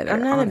are together.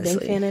 I'm not honestly a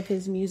big fan of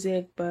his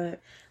music,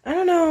 but I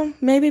don't know.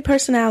 Maybe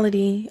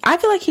personality. I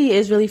feel like he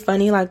is really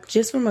funny. Like,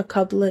 just from a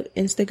couple of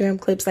Instagram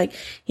clips, like,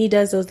 he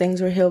does those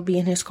things where he'll be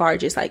in his car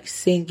just, like,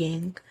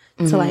 singing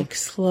to like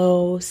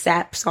slow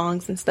sap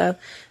songs and stuff.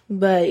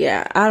 But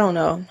yeah, I don't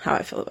know how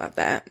I feel about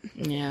that.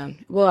 Yeah,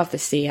 we'll have to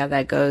see how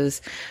that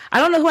goes. I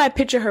don't know who I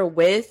picture her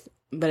with,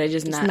 but I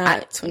just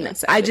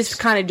I just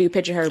kind of do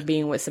picture her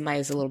being with somebody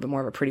who's a little bit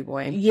more of a pretty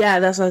boy. Yeah,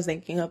 that's what I was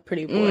thinking, a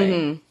pretty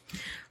boy.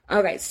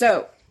 Okay,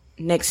 so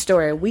next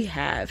story we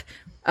have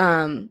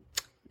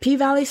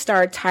P-Valley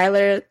star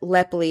Tyler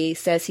Lepley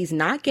says he's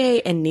not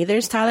gay and neither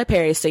is Tyler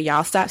Perry, so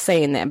y'all stop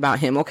saying that about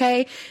him,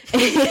 okay?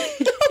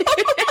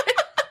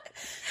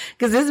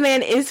 Because this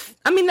man is,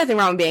 I mean, nothing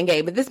wrong with being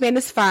gay, but this man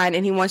is fine,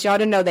 and he wants y'all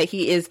to know that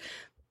he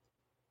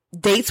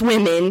dates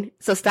women,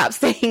 so stop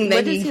saying that.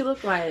 What does he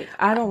look like?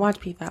 I don't watch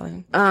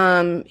P-Valley.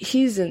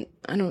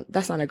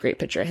 That's not a great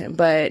picture of him,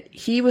 but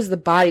he was the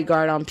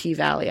bodyguard on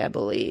P-Valley, I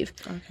believe.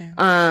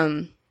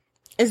 Okay.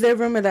 Is there a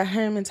rumor that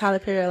him and Tyler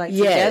Perry are like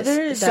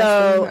together?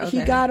 So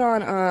he got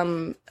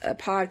on a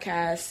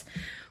podcast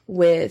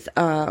with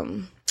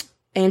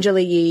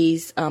Angela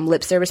Yee's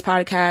Lip Service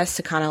podcast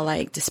to kind of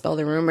like dispel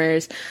the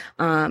rumors.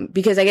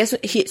 Because I guess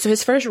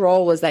his first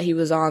role was that he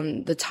was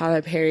on the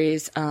Tyler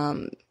Perry's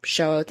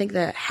show, I think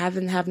the Have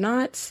and Have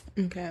Nots.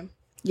 Okay.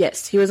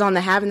 Yes, he was on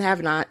the Have and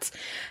Have Nots.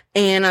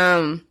 And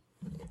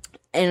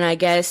I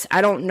guess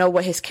I don't know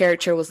what his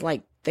character was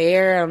like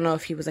there. I don't know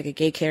if he was like a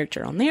gay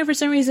character on there for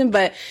some reason,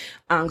 but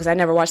because I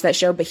never watched that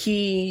show, but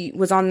he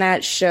was on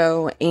that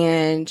show,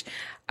 and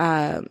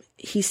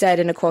he said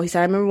in a quote, he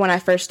said, I remember when I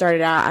first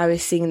started out, I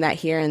was seeing that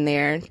here and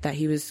there, that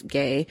he was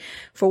gay.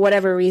 For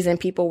whatever reason,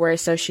 people were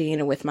associating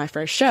it with my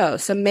first show.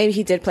 So maybe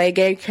he did play a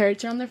gay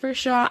character on the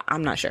first show.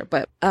 I'm not sure.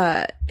 But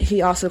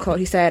he also quote,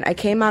 he said, I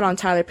came out on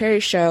Tyler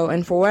Perry's show,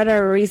 and for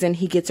whatever reason,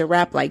 he gets a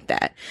rap like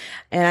that.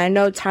 And I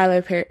know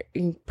Tyler Perry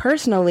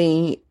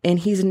personally, and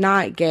he's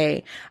not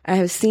gay. I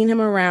have seen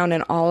him around,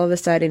 and all of a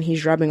sudden,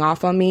 he's rubbing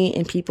off on me,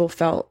 and people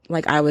felt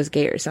like I was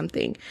gay or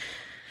something.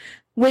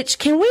 Which,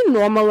 can we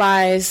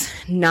normalize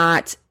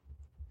not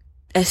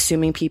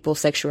assuming people's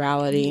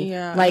sexuality?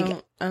 Yeah. Like,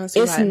 I don't see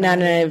it's why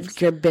none of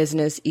your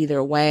business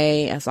either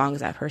way, as long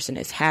as that person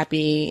is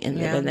happy and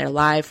living their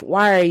life.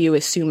 Why are you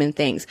assuming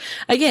things?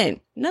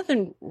 Again,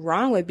 nothing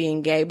wrong with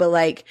being gay, but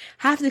like,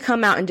 have to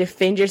come out and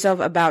defend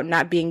yourself about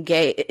not being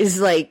gay is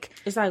like...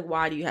 It's like,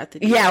 why do you have to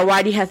do that?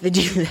 Why do you have to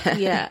do that?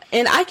 Yeah.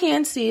 And I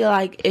can see,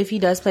 like, if he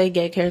does play a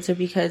gay character,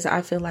 because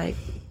I feel like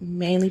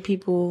mainly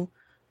people...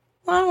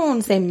 Well, I don't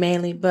want to say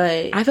mainly,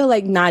 but... I feel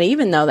like not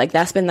even, though. Like,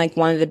 that's been, like,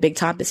 one of the big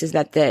topics is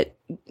that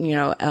you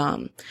know,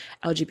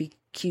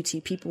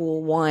 LGBTQ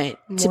people want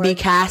to be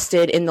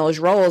casted in those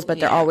roles, but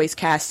they're always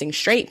casting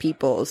straight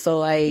people. So,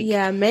 like...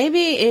 Yeah,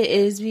 maybe it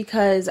is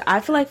because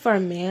I feel like for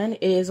a man,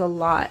 it is a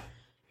lot...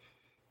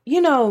 You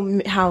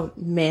know how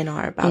men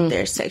are about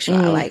their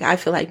sexuality. Like, I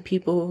feel like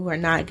people who are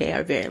not gay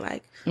are very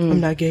like, I'm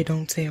not gay,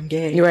 don't say I'm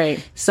gay. You're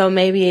right. So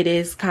maybe it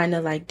is kind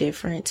of like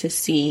different to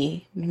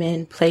see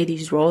men play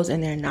these roles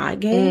and they're not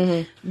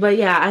gay. But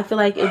yeah, I feel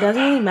like it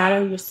doesn't really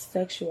matter your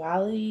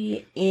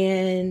sexuality.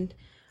 And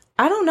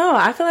I don't know.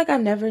 I feel like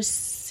I've never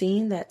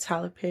seen that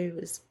Tyler Perry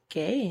was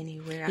gay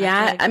anywhere.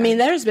 Yeah, I mean,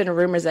 there's been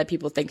rumors that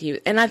people think he,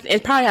 and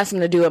it probably has something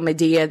to do with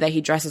Madea, that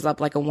he dresses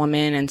up like a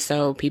woman, and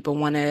so people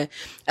want to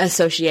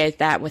associate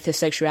that with his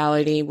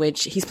sexuality,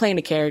 which he's playing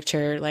a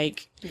character.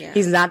 Like,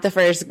 he's not the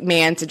first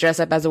man to dress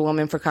up as a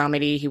woman for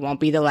comedy. He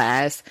won't be the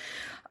last.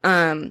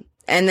 And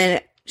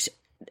then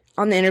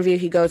on the interview,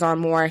 he goes on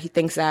more. He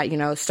thinks that, you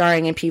know,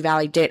 starring in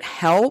P-Valley did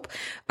help.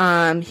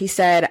 He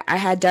said, I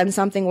had done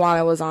something while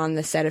I was on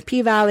the set of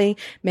P-Valley.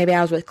 Maybe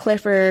I was with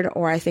Clifford,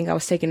 or I think I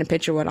was taking a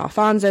picture with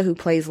Alfonso, who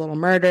plays Little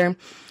Murder.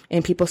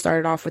 And people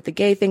started off with the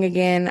gay thing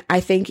again.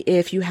 I think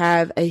if you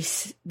have a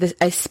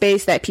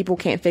space that people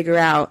can't figure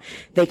out,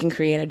 they can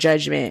create a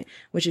judgment,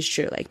 which is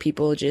true. Like,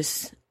 people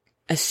just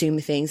assume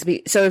things.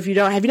 So if you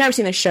have you never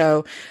seen the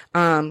show,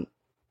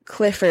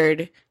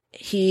 Clifford,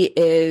 he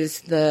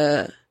is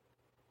the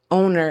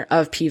owner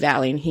of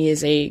P-Valley, and he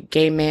is a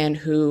gay man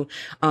who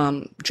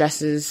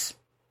dresses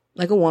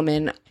like a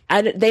woman.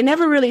 They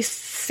never really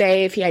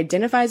say if he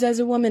identifies as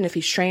a woman, if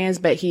he's trans,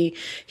 but he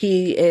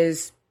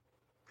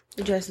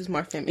dresses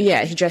more feminine.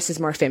 Yeah, he dresses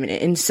more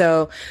feminine. And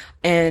so,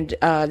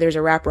 there's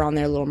a rapper on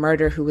there, Little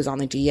Murder, who was on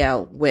the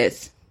DL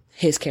with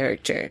his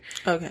character.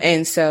 Okay.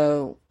 And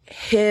so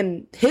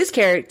his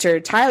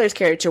character, Tyler's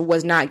character,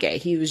 was not gay.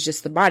 He was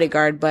just the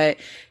bodyguard, but,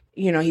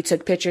 you know, he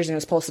took pictures and it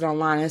was posted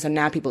online, and so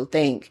now people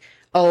think,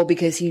 oh,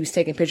 because he was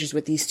taking pictures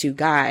with these two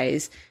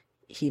guys,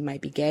 he might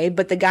be gay.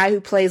 But the guy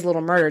who plays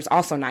Little Murder is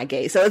also not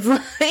gay. So it's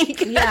like...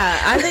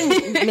 Yeah, I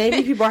think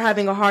maybe people are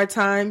having a hard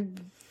time...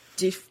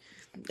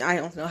 I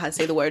don't know how to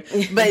say the word,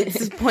 but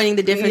it's pointing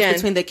the difference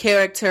between the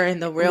character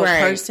and the real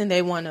person.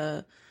 They want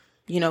to,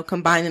 you know,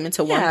 combine them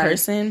into one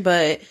person.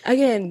 But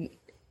again...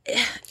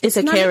 It's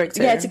a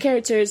character. Yeah, it's a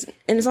character.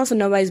 And it's also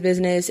nobody's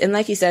business. And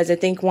like he says, I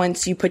think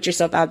once you put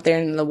yourself out there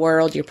in the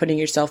world, you're putting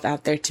yourself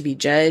out there to be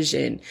judged,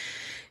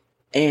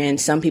 and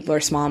some people are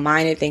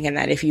small-minded, thinking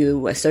that if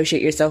you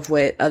associate yourself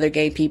with other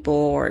gay people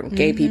or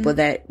gay people,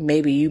 that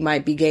maybe you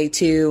might be gay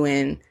too,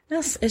 and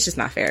it's just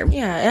not fair.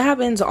 Yeah, it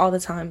happens all the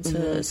time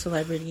to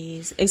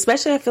celebrities.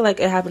 Especially, I feel like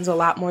it happens a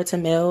lot more to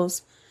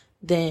males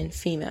than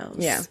females.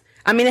 Yeah.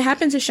 I mean, it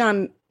happened to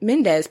Shawn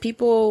Mendes.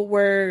 People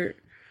were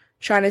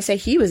trying to say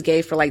he was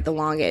gay for like the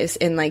longest,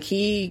 and like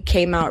he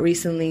came out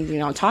recently, you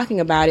know, talking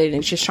about it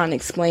and just trying to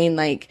explain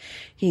like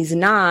he's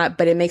not,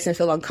 but it makes him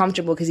feel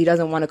uncomfortable because he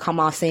doesn't want to come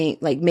off saying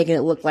like making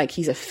it look like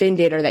he's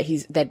offended or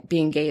that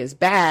being gay is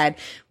bad,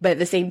 but at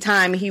the same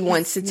time he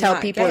wants to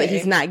tell people that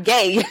he's not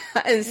gay.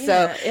 And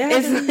so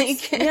it's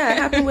like it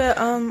happened with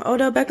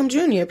Odell Beckham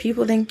Jr.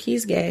 People think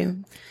he's gay.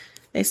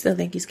 They still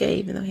think he's gay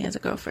even though he has a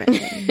girlfriend.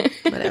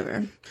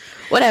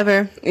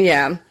 Whatever.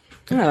 Yeah.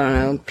 I don't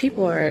know.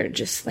 People are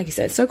just, like you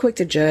said, so quick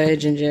to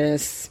judge and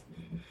just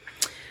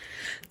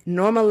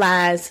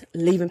normalize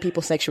leaving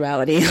people's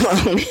sexuality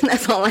alone.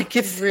 That's all I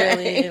can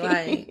say. Really,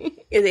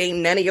 like, it ain't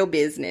none of your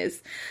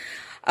business.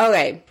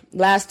 Okay,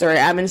 last story.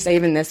 I've been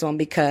saving this one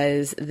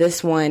because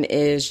this one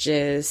is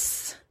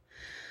just,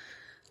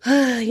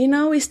 you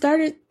know, we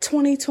started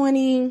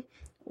 2020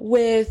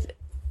 with,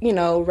 you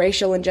know,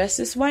 racial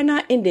injustice. Why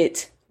not end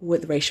it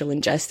with racial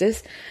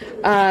injustice?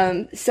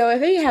 So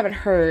if you haven't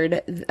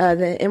heard,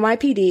 the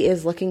NYPD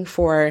is looking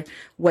for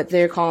what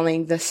they're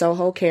calling the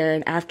Soho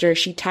Karen after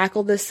she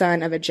tackled the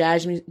son of a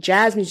jazz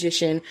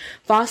musician,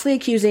 falsely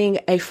accusing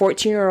a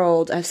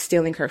 14-year-old of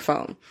stealing her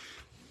phone.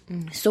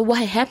 So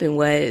what happened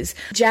was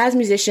jazz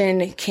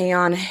musician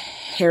Keon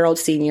Harold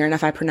Sr., and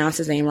if I pronounce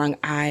his name wrong,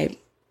 I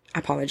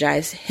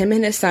apologize. Him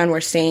and his son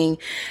were staying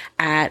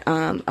at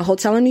a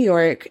hotel in New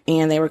York,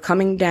 and they were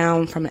coming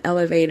down from an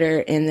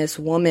elevator, and this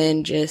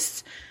woman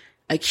just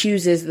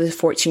accuses the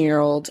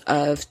 14-year-old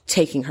of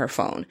taking her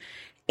phone.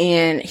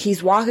 And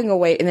he's walking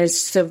away, and there's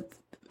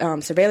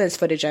surveillance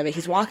footage of it.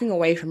 He's walking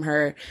away from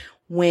her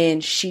when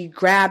she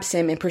grabs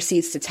him and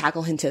proceeds to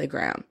tackle him to the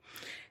ground.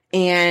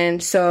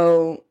 And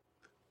so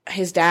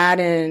his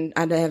dad and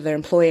their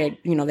employer,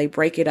 you know, they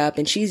break it up,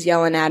 and she's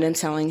yelling at him,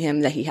 telling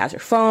him that he has her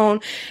phone.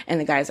 And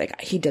the guy's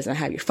like, he doesn't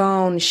have your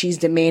phone. She's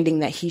demanding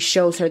that he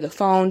shows her the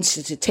phone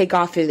to take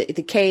off the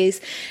case.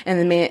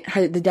 And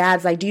the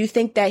dad's like, do you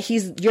think that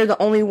you're the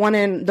only one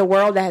in the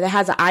world that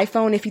has an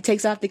iPhone? If he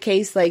takes off the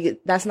case,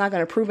 like, that's not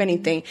going to prove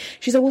anything.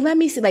 She's like, well, let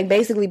me see, like,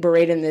 basically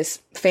berating this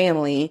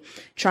family,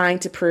 trying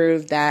to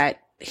prove that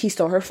he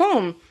stole her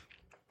phone.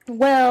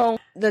 Well,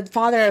 the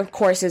father, of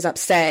course, is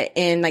upset,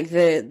 and like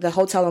the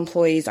hotel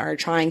employees are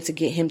trying to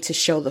get him to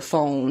show the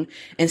phone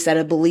instead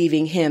of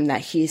believing him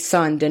that his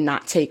son did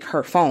not take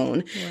her phone.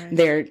 Right.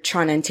 They're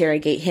trying to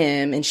interrogate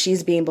him, and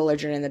she's being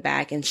belligerent in the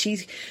back, and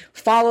she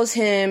follows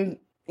him,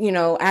 you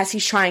know, as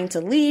he's trying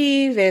to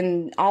leave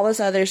and all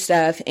this other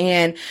stuff.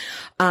 And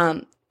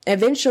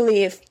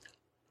eventually,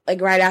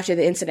 like right after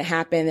the incident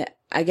happened,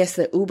 I guess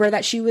the Uber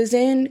that she was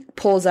in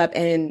pulls up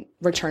and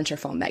returns her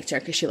phone back to her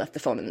because she left the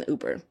phone in the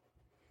Uber.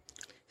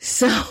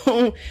 So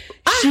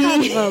I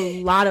have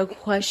a lot of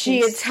questions.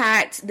 She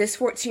attacked this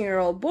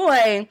 14-year-old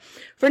boy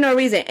for no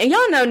reason. And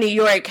y'all know New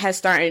York was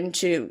trying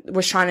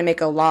to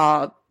make a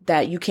law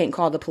that you can't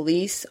call the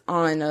police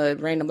on a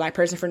random black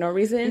person for no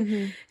reason.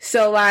 Mm-hmm.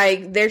 So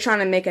like they're trying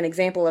to make an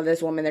example of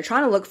this woman. They're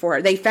trying to look for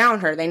her. They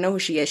found her. They know who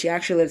she is. She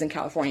actually lives in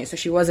California. So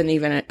she wasn't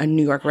even a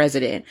New York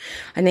resident.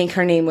 I think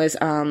her name was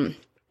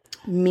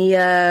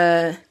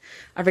Mia,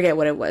 I forget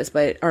what it was,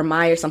 or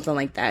Mai or something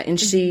like that. And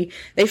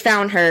they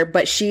found her,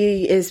 but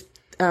she is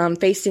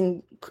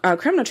facing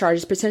criminal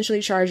charges, potentially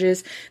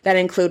charges that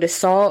include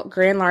assault,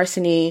 grand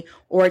larceny,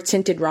 or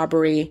attempted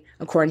robbery,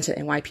 according to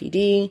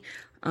NYPD.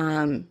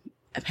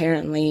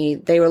 Apparently,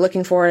 they were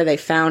looking for her. They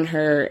found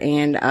her,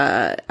 and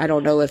I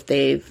don't know if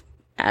they've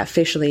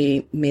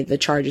officially made the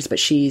charges, but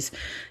she's,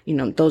 you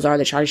know, those are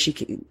the charges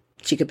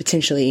she could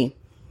potentially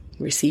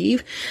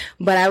receive.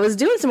 But I was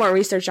doing some more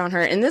research on her,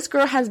 and this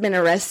girl has been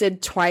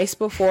arrested twice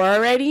before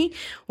already.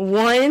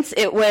 Once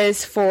it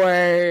was for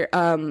it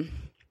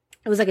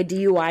was like a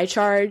DUI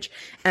charge,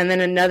 and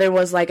then another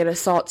was like an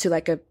assault to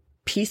like a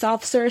peace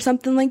officer or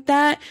something like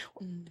that.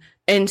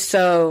 And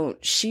so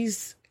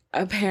she's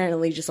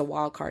apparently just a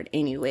wild card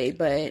anyway.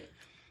 But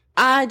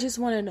I just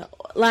want to know,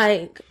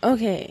 like,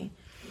 okay,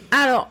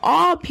 out of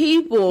all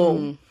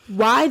people,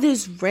 why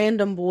this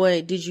random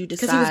boy did you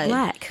decide? Because he was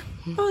black.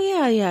 Oh,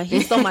 yeah,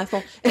 he stole my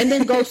phone. And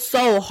then go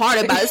so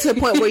hard about it to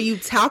the point where you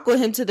tackle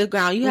him to the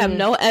ground. You have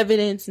no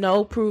evidence,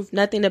 no proof,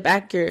 nothing to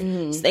back your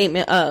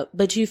statement up.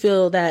 But you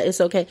feel that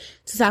it's okay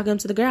to tackle him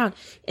to the ground.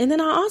 And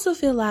then I also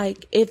feel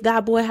like if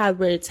that boy had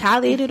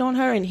retaliated on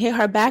her and hit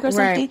her back or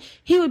something,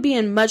 he would be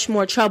in much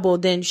more trouble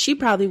than she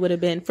probably would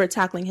have been for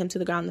tackling him to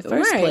the ground in the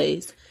first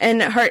place.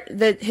 And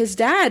his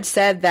dad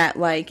said that,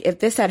 like, if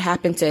this had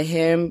happened to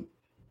him,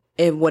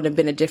 it would have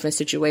been a different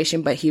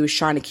situation, but he was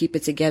trying to keep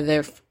it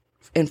together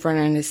in front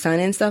of his son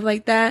and stuff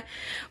like that.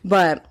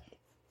 But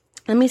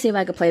let me see if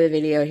I can play the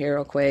video here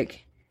real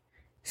quick.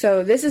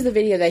 So this is the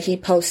video that he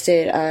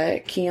posted,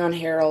 Keon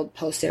Harold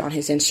posted on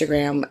his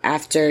Instagram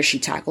after she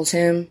tackles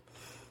him.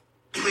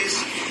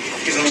 Please.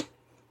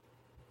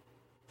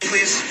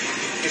 Please.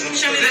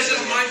 Show me. This is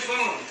my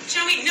phone.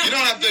 Show me. No. You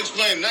don't have to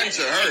explain nothing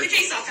to her. Take the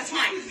case off. That's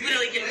mine.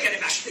 Literally, get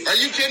it back. Are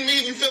you kidding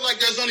me? You feel like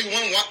there's only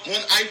one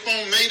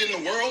iPhone made in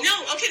the world? No.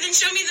 Okay, then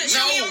show me the.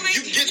 No,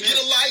 you get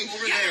a life.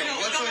 Over there.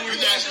 What's on your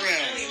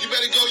background? You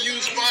better go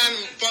use find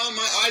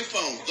my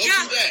iPhone. Go do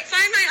that.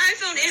 Find my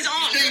iPhone is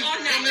on.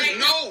 On now. Right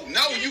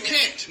no, you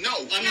can't. No.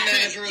 I'm the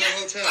manager of the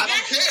hotel. I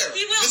don't care.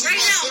 He will this right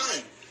is my now.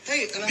 son.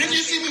 Hey, didn't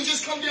you see me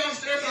just come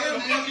downstairs out of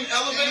the fucking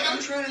elevator?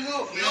 I'm trying to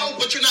help. No,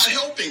 but you're not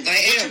helping. I am.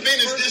 What you've been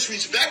is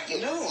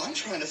disrespectful. No, I'm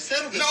trying to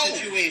settle the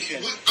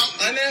situation.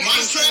 My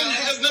son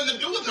has nothing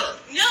to do with her.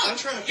 No. I'm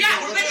trying to figure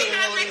out what's going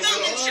on in the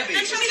lobby.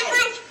 Then show me the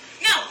proof.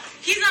 No,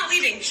 he's not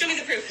leaving. Show me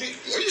the proof.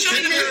 Are you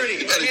kidding me?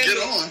 You better get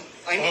on.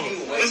 I need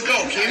you away. Let's go,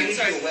 kid. I'm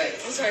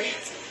sorry.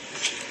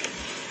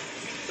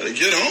 Better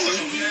get on.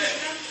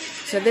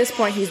 So at this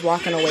point, he's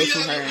walking away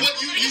from her. You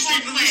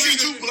see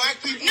two black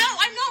people? No,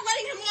 I'm not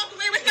letting him walk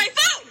away with my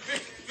phone.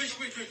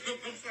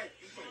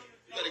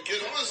 Better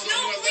get on. No,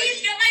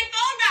 please get my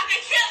phone back. I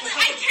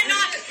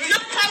cannot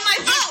not have my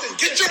phone.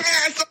 Get your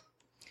ass up.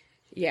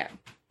 Yeah.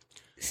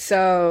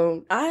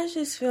 So I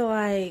just feel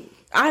like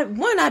I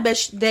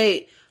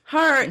bet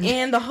her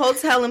and the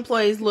hotel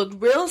employees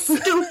looked real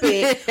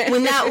stupid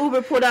when that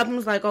Uber pulled up and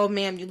was like, "Oh,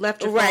 ma'am, you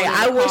left your phone in the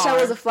I wish I car."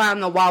 was a fly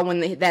on the wall when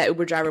that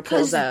Uber driver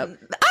pulls up.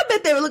 I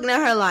bet they were looking at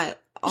her like,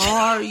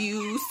 "Are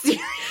you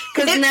serious?"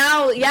 Because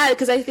now,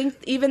 because I think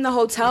even the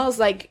hotels,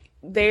 like,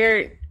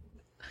 I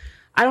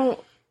don't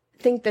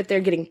think that they're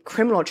getting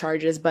criminal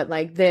charges, but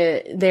like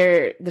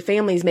the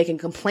family's making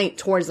complaint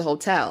towards the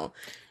hotel.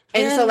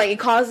 And so, like, it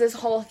caused this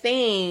whole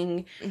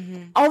thing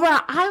over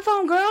an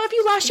iPhone, girl. If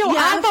you lost your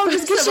iPhone,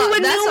 just get you a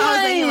new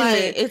one.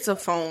 Like, it's a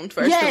phone,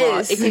 first of all.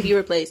 It can be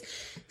replaced.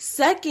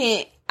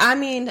 Second, I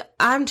mean,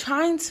 I'm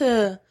trying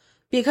to,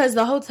 because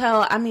the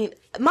hotel, I mean,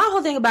 my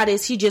whole thing about it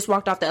is he just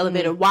walked off the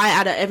elevator. Why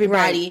out of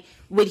everybody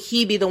would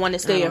he be the one to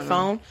steal your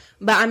phone?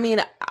 But I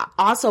mean,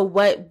 also,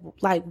 what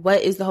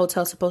is the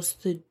hotel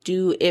supposed to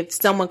do if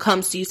someone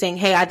comes to you saying,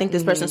 "Hey, I think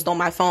this person stole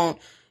my phone"?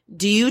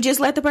 Do you just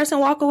let the person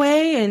walk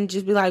away and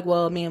just be like,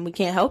 "Well, man, we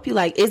can't help you"?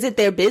 Like, is it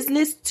their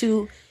business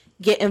to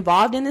get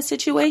involved in the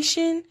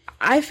situation?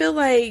 I feel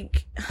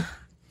like,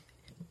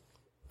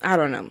 I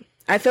don't know.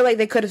 I feel like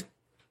they could have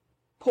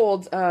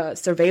pulled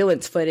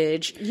surveillance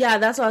footage. Yeah,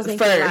 that's what I was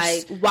thinking.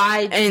 First, like,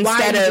 why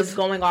instead of just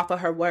going off of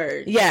her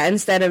word? Yeah,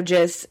 instead of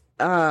just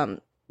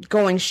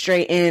going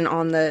straight in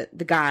on the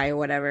guy or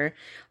whatever.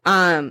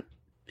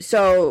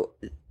 So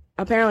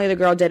apparently the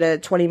girl did a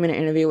 20-minute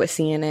interview with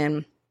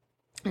CNN.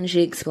 And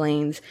she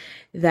explains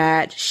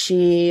that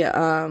she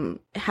had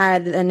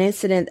an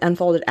incident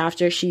unfolded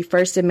after she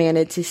first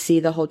demanded to see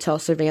the hotel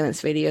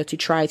surveillance video to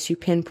try to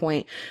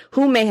pinpoint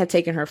who may have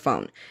taken her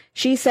phone.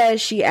 She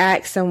says she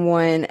asked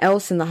someone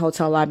else in the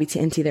hotel lobby to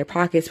empty their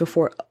pockets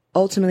before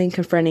ultimately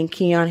confronting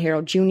Keon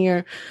Harold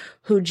Jr.,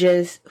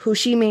 who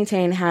she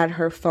maintained had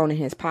her phone in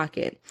his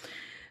pocket.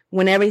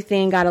 When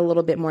everything got a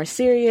little bit more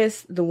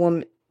serious, the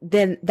woman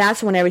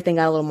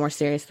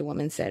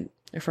said,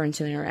 referring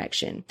to the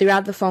interaction.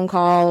 Throughout the phone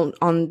call,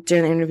 during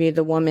the interview,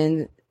 the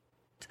woman's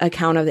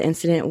account of the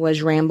incident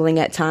was rambling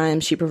at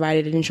times. She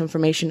provided additional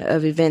information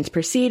of events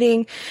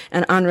preceding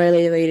and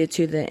unrelated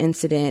to the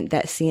incident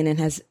that CNN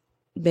has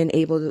been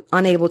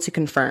unable to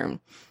confirm.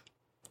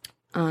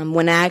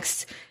 When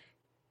asked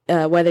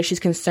whether she's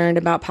concerned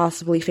about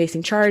possibly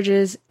facing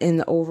charges in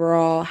the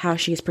overall how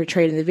she is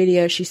portrayed in the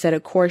video, she said,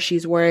 "Of course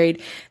she's worried.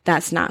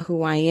 That's not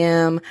who I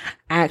am.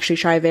 I actually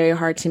try very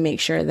hard to make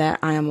sure that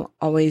I am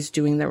always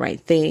doing the right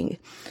thing."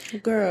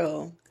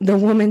 Girl. The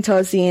woman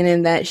told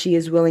CNN that she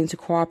is willing to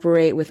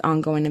cooperate with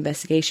ongoing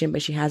investigation,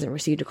 but she hasn't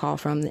received a call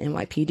from the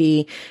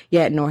NYPD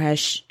yet, nor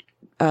has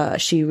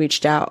she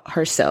reached out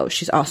herself.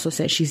 She's also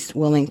said she's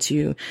willing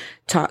to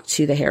talk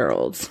to the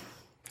Heralds.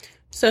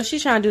 So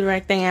she's trying to do the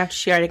right thing after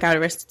she already got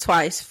arrested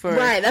twice for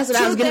that's what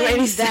I was getting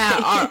ready to say.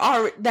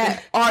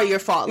 that are your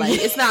fault.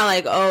 Like, it's not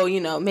like,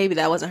 oh, maybe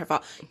that wasn't her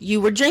fault. You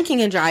were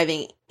drinking and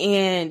driving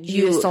and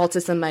you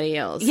assaulted somebody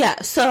else.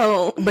 Yeah.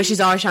 So, but she's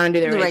always trying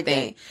to do the right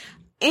thing.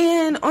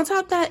 And on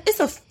top of that, it's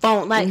a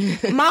phone. Like,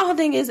 my whole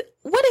thing is,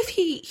 what if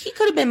he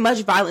could have been much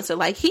violenter?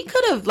 Like, he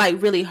could have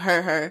really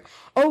hurt her.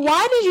 Or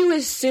why did you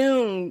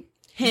assume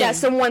that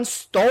someone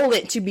stole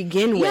it to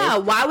begin with? Yeah,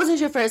 why wasn't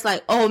your first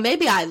like, oh,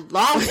 maybe I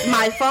lost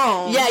my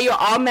phone? Yeah, you're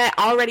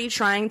already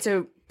trying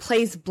to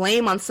place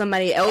blame on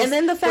somebody else. And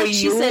then the fact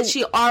she said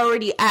she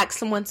already asked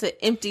someone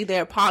to empty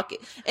their pocket.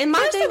 And my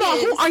thing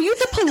is, who are you,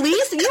 the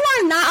police? You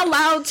are not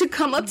allowed to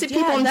come up to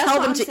people and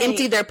tell them to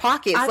empty their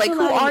pockets. Like,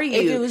 who are you?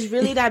 If it was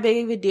really that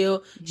big of a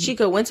deal, she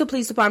could went to the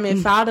police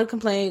department, filed a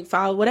complaint,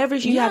 filed whatever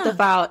you have to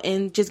file,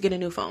 and just get a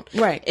new phone.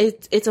 Right.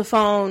 It's a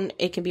phone.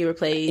 It can be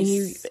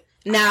replaced.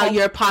 Now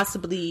you're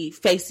possibly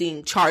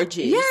facing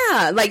charges.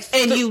 Yeah,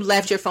 and you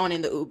left your phone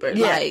in the Uber.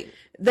 Yeah.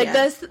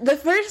 The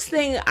first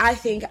thing I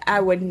think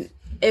I would,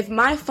 if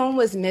my phone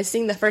was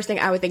missing, the first thing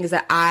I would think is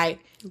that I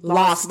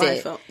lost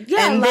it. Phone.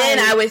 Yeah, and then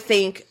I would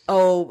think,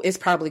 oh, it's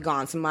probably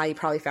gone. Somebody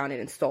probably found it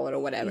and stole it or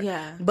whatever.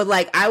 Yeah. But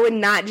I would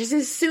not just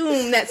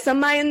assume that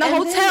somebody in the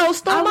hotel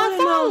stole my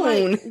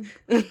phone.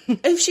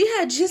 If she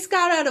had just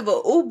got out of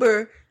an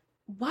Uber,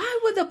 why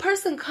would the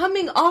person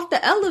coming off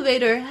the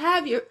elevator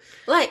have your,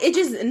 like, it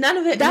just, none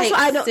of it That's makes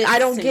why sense I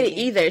don't to get it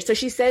me. either. So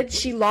she said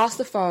she lost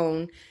the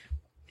phone,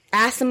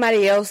 asked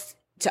somebody else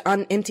to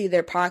empty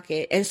their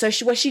pocket. And so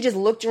she just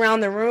looked around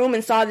the room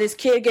and saw this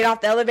kid get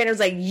off the elevator and was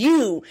like,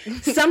 you.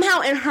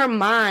 Somehow in her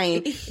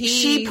mind,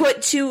 she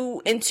put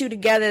 2 and 2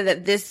 together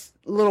that this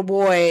little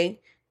boy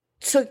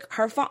took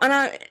her phone.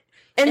 And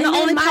the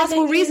only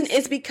possible reason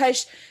is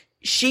because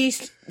she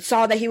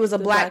saw that he was a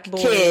black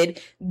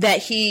kid, that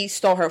he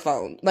stole her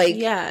phone. Like,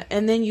 yeah,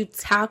 and then you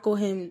tackle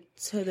him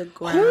to the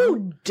ground.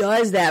 Who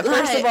does that?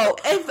 First of all,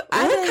 what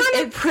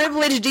kind of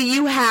privilege do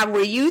you have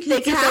where you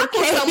think it's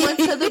okay someone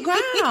to the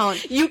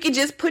ground? You can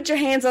just put your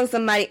hands on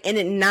somebody and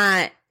it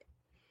not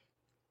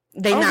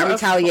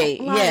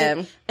retaliate.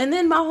 Yeah. And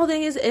then my whole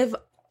thing is,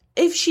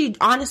 if she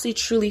honestly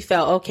truly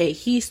felt, okay,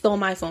 he stole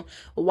my phone,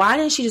 why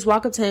didn't she just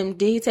walk up to him?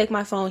 Did he take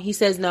my phone? He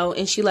says no,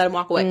 and she let him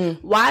walk away.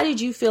 Why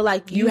did you feel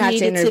like you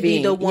needed to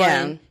be the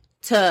one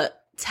to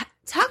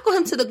tackle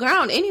him to the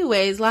ground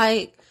anyways?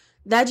 Like,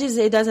 that just,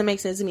 it doesn't make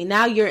sense to me.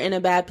 Now you're in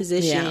a bad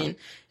position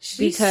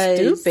because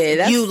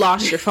stupid. You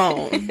lost your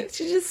phone.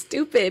 She's just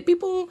stupid.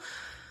 People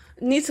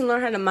need to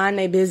learn how to mind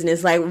their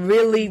business. Like,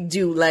 really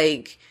do.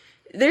 Like,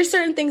 there's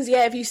certain things,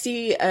 if you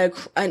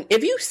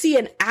see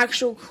an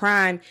actual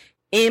crime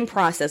in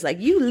process, like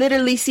you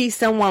literally see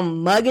someone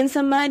mugging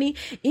somebody,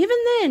 even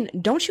then,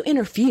 don't you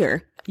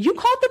interfere. You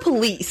called the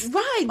police.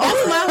 Right.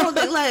 That's my whole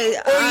thing.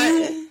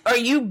 Like, or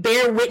you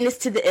bear witness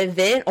to the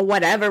event or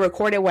whatever,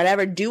 record it,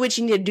 whatever. Do what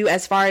you need to do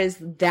as far as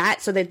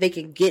that so that they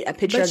can get a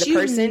picture of the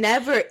person.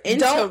 Never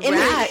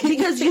interact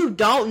because you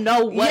don't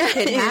know what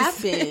could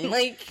happen.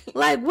 Like,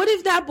 what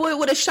if that boy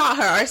would have shot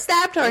her or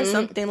stabbed her or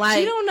something?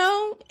 Like, you don't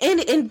know.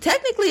 And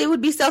technically it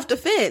would be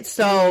self-defense.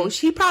 So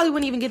she probably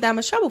wouldn't even get that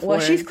much trouble for it. Well,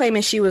 she's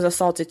claiming she was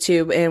assaulted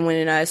too. And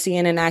when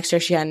CNN asked her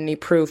if she had any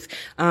proof,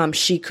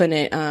 she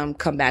couldn't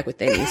come back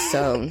with any.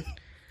 So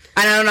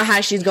I don't know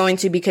how she's going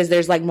to, because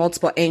there's like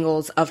multiple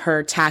angles of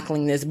her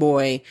tackling this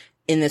boy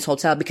in this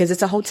hotel, because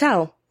it's a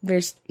hotel.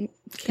 There's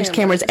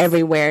cameras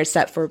everywhere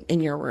except for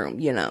in your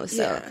room,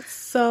 so.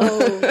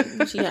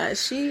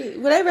 She,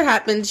 whatever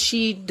happens,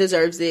 she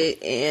deserves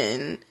it.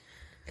 And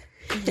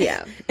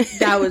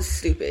that was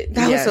stupid.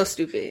 That was so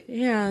stupid.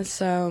 Yeah.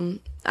 So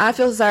I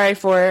feel sorry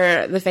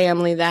for the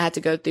family that had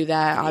to go through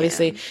that.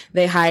 Obviously,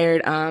 they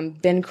hired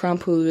Ben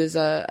Crump, who is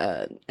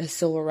a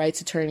civil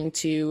rights attorney,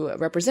 to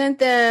represent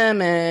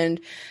them, and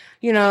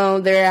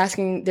they're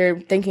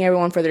thanking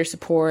everyone for their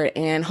support,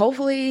 and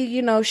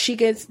hopefully,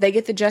 they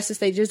get the justice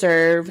they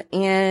deserve.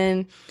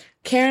 And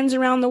Karens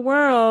around the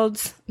world,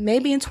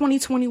 maybe in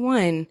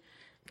 2021,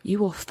 you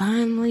will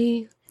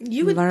finally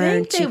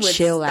learn to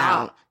chill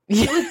out.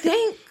 You would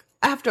think.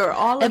 After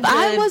all of if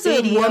I was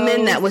a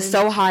woman that was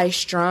so high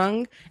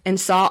strung and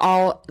saw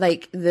all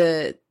like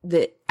the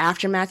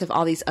aftermath of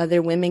all these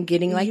other women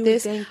getting like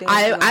this,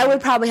 I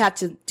would probably have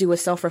to do a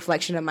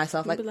self-reflection of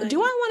myself. Like,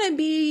 do I want to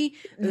be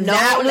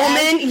that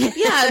woman?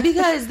 Yeah,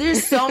 because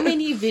there's so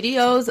many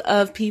videos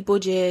of people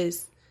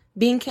just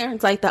being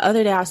Karens. Like the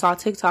other day I saw a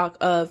TikTok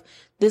of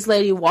this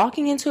lady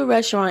walking into a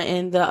restaurant,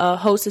 and the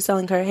host is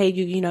telling her, hey,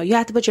 you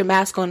have to put your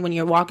mask on when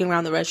you're walking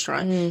around the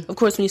restaurant. Of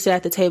course, when you sit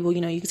at the table, you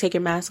can take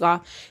your mask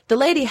off. The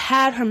lady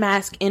had her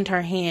mask in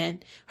her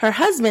hand. Her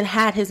husband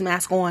had his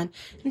mask on.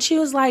 And she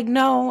was like,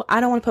 no,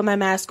 I don't want to put my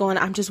mask on.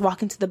 I'm just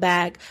walking to the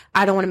bag.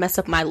 I don't want to mess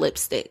up my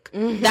lipstick.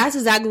 That's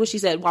exactly what she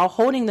said while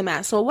holding the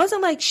mask. So it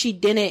wasn't like she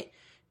didn't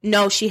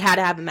know she had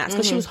to have a mask,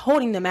 because she was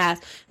holding the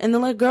mask. And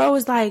the girl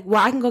was like, well,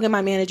 I can go get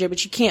my manager,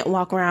 but you can't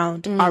walk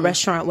around our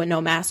restaurant with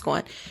no mask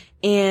on.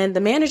 And the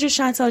manager's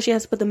trying to tell her she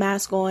has to put the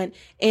mask on.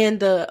 And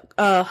the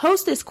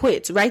hostess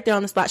quits right there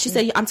on the spot. She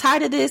said, I'm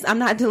tired of this. I'm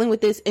not dealing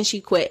with this. And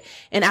she quit.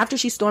 And after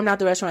she stormed out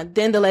the restaurant,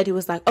 then the lady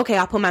was like, okay,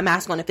 I'll put my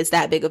mask on if it's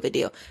that big of a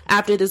deal.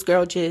 After this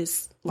girl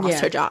just lost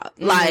her job.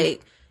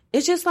 Like,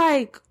 it's just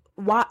like,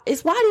 why do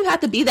you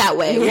have to be that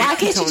way? Why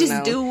can't you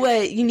just do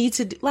what you need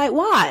to do? Like,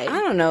 why? I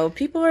don't know.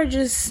 People are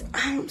just,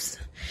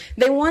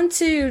 they want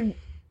to,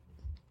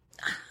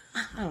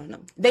 I don't know.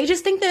 They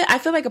just think that, I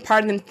feel like a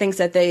part of them thinks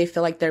that they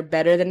feel like they're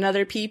better than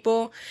other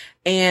people,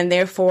 and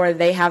therefore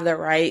they have the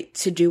right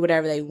to do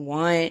whatever they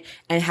want.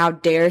 And how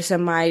dare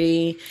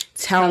somebody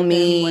tell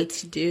me what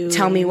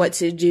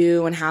to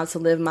do and how to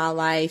live my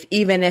life,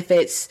 even if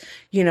it's,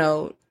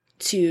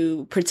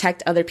 to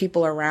protect other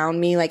people around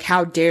me. Like,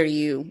 how dare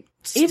you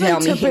even tell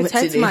to me what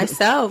protect to do.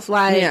 myself?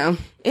 Like,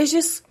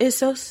 it's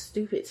so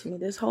stupid to me.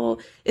 This whole,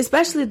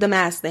 especially the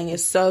mask thing,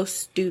 is so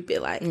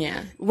stupid. Like,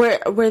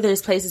 where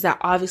there's places that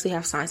obviously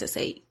have signs that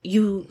say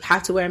you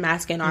have to wear a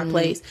mask in our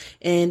place,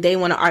 and they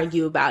want to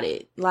argue about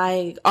it.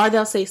 Like, or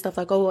they'll say stuff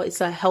like, oh, well,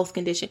 it's a health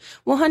condition.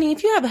 Well, honey,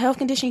 if you have a health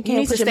condition, you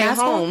can't put your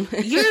mask on.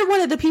 You're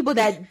one of the people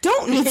that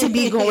don't need to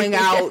be going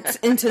out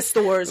into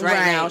stores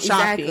right now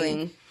shopping.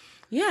 Exactly.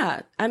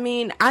 Yeah, I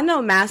mean, I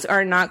know masks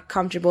are not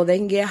comfortable. They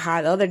can get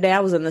hot. The other day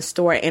I was in the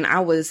store and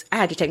I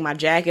had to take my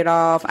jacket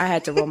off. I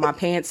had to roll my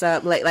pants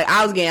up. Like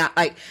I was getting,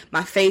 like,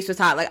 my face was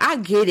hot. Like, I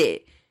get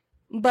it.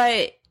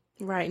 But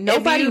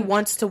nobody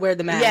wants to wear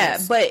the mask. Yeah,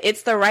 but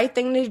it's the right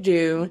thing to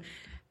do.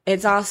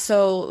 it's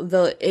also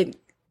it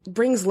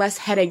brings less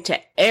headache to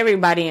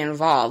everybody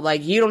involved.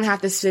 Like, you don't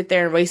have to sit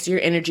there and waste your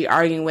energy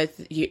arguing with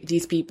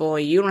these people.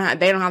 They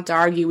don't have to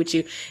argue with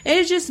you. And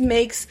it just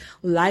makes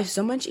life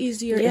so much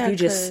easier if you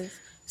just...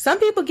 Some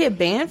people get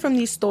banned from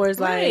these stores,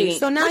 like,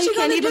 so now you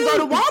can't even go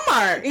to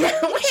Walmart. Yeah,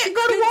 we can't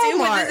go to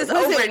Walmart. This is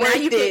over.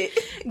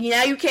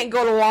 Now you can't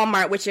go to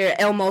Walmart with your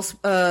Elmo's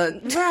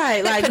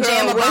right, like,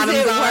 pajama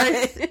bottoms on.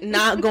 Worth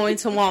not going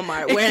to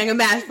Walmart, wearing a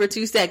mask for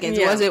 2 seconds?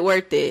 Was it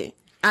worth it?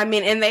 I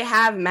mean, and they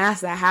have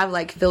masks that have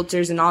like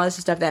filters and all this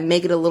stuff that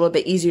make it a little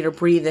bit easier to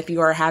breathe if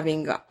you are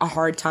having a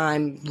hard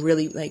time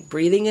really like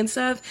breathing and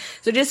stuff.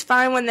 So just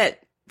find one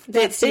that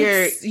fits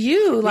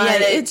you.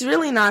 Like, it's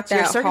really not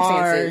that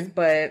hard,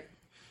 but.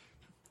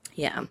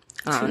 Yeah.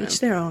 To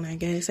each their own, I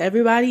guess.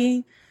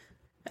 Everybody,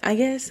 I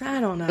guess, I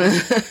don't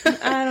know.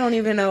 I don't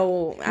even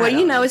know.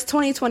 It's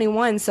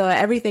 2021, so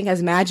everything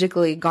has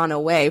magically gone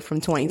away from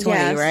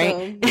 2020,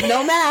 right? So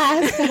no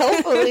mask,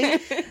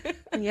 hopefully.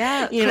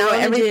 Yeah.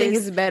 Everything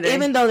is better.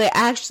 Even though they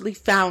actually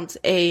found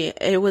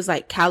it was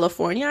like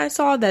California, I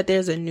saw that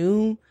there's a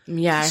new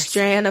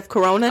strand of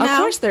corona now. Of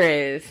course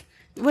there is.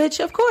 Which,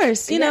 of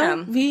course, you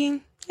know,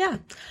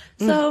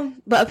 So,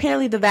 but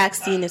apparently the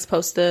vaccine is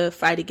supposed to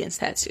fight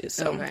against that too.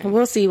 So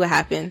we'll see what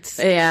happens.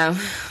 Yeah.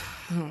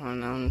 I don't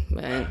know.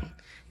 But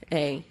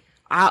hey,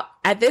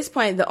 at this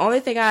point, the only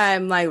thing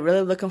I'm like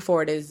really looking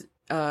forward is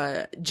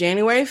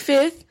January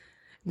 5th.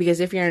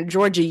 Because if you're in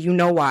Georgia, you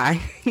know why.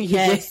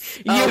 Yes.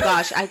 Oh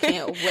gosh, I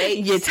can't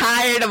wait. You're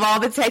tired of all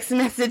the text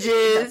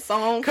messages, the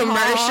phone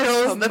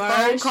commercials, the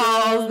phone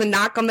calls, the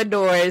knock on the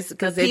doors.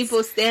 Because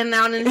people standing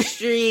out in the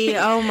street.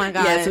 Oh my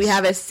gosh. Yes, we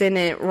have a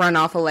Senate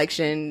runoff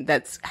election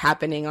that's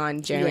happening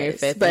on January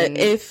 5th. But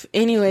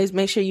anyways,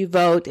 make sure you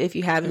vote. If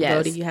you haven't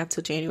voted, you have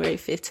till January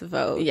 5th to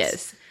vote.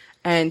 Yes.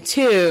 And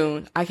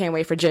 2, I can't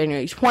wait for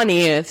January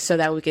 20th so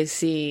that we can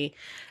see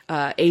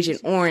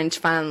Agent Orange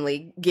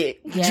finally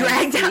get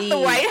dragged out the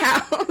White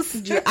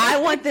House. I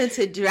want them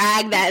to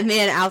drag that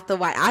man out the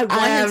White House. I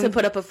want him to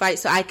put up a fight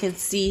so I can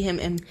see him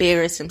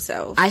embarrass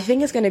himself. I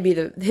think it's going to be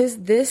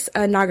this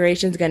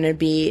inauguration is going to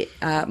be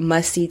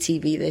must-see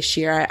TV this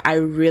year. I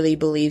really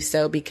believe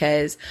so,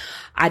 because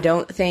I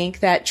don't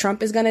think that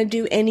Trump is going to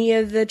do any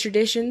of the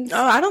traditions.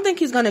 Oh, I don't think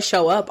he's going to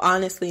show up,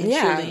 honestly and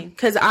truly.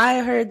 Because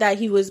I heard that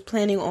he was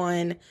planning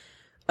on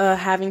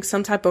having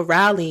some type of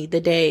rally the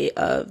day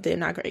of the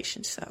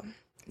inauguration. So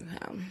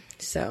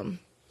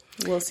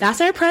we'll see.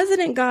 That's our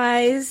president,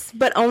 guys,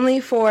 but only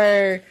for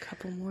a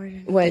couple more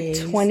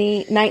days.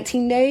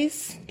 19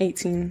 days?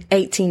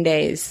 18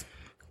 days.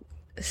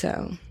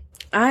 So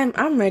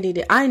I'm ready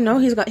to. I know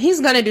he's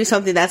going to do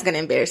something that's going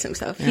to embarrass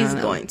himself. He's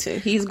going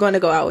to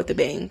go out with a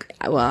bang.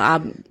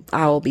 Well,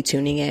 I will be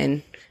tuning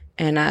in,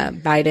 and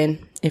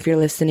Biden, if you're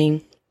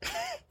listening,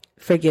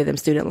 forgive them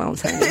student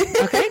loans, honey.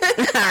 Okay.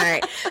 All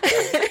right.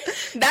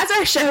 That's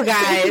our show,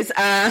 guys.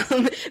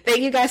 Thank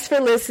you guys for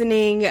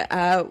listening.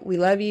 We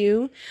love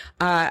you.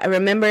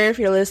 Remember, if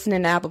you're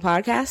listening to Apple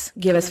Podcasts,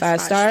 give us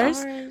 5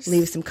 stars.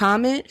 Leave some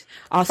comment.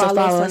 Also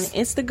follow us on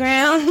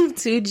Instagram,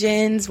 2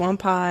 gens, 1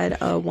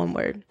 pod, 1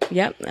 word.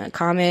 Yep.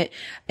 Comment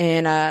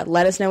and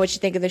let us know what you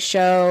think of the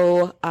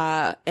show.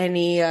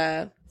 Any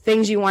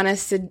things you want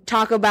us to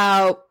talk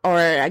about or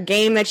a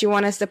game that you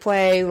want us to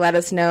play, let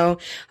us know.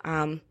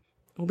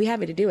 We'll be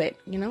happy to do it,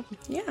 you know?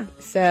 Yeah.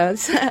 So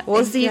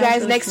we'll see you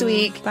guys next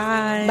week.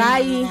 Bye.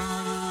 Bye.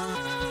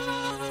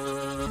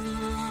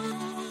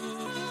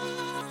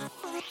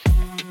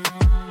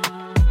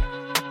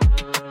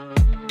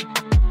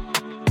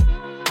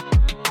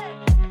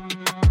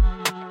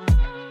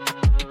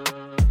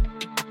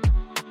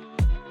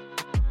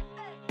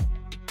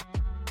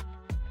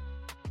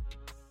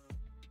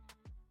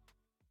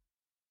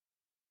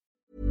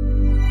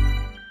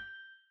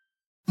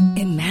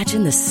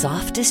 Imagine the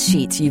softest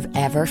sheets you've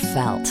ever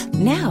felt.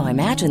 Now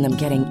imagine them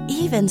getting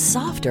even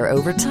softer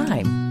over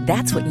time.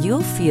 That's what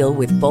you'll feel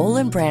with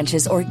Boll &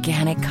 Branch's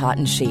organic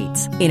cotton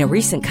sheets. In a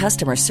recent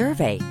customer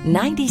survey,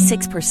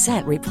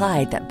 96%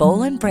 replied that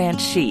Boll & Branch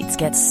sheets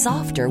get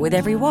softer with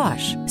every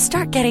wash.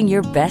 Start getting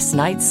your best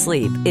night's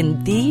sleep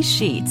in these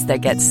sheets that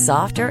get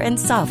softer and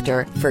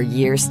softer for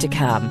years to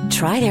come.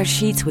 Try their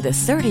sheets with a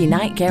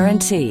 30-night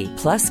guarantee.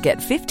 Plus, get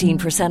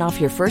 15%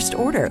 off your first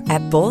order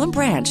at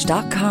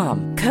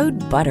BollandBranch.com.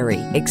 Code BUTTERY.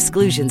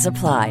 Exclusions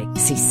apply.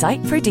 See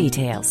site for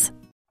details.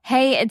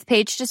 Hey, it's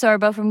Paige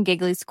DeSorbo from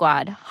Giggly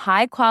Squad.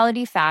 High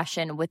quality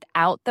fashion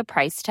without the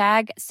price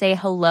tag. Say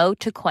hello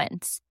to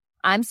Quince.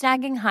 I'm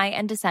snagging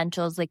high-end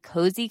essentials like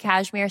cozy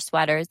cashmere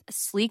sweaters,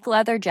 sleek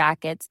leather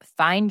jackets,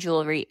 fine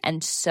jewelry,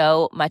 and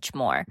so much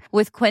more.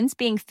 With Quince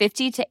being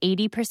 50 to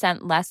 80%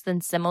 less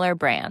than similar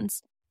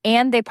brands.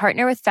 And they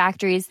partner with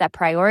factories that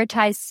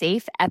prioritize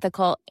safe,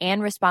 ethical,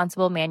 and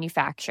responsible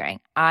manufacturing.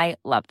 I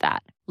love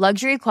that.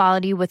 Luxury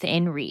quality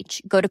within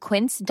reach. Go to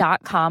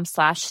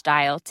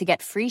quince.com/style to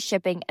get free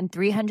shipping and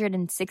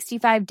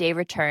 365-day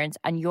returns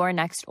on your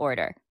next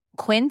order.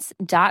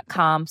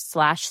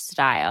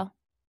 Quince.com/style.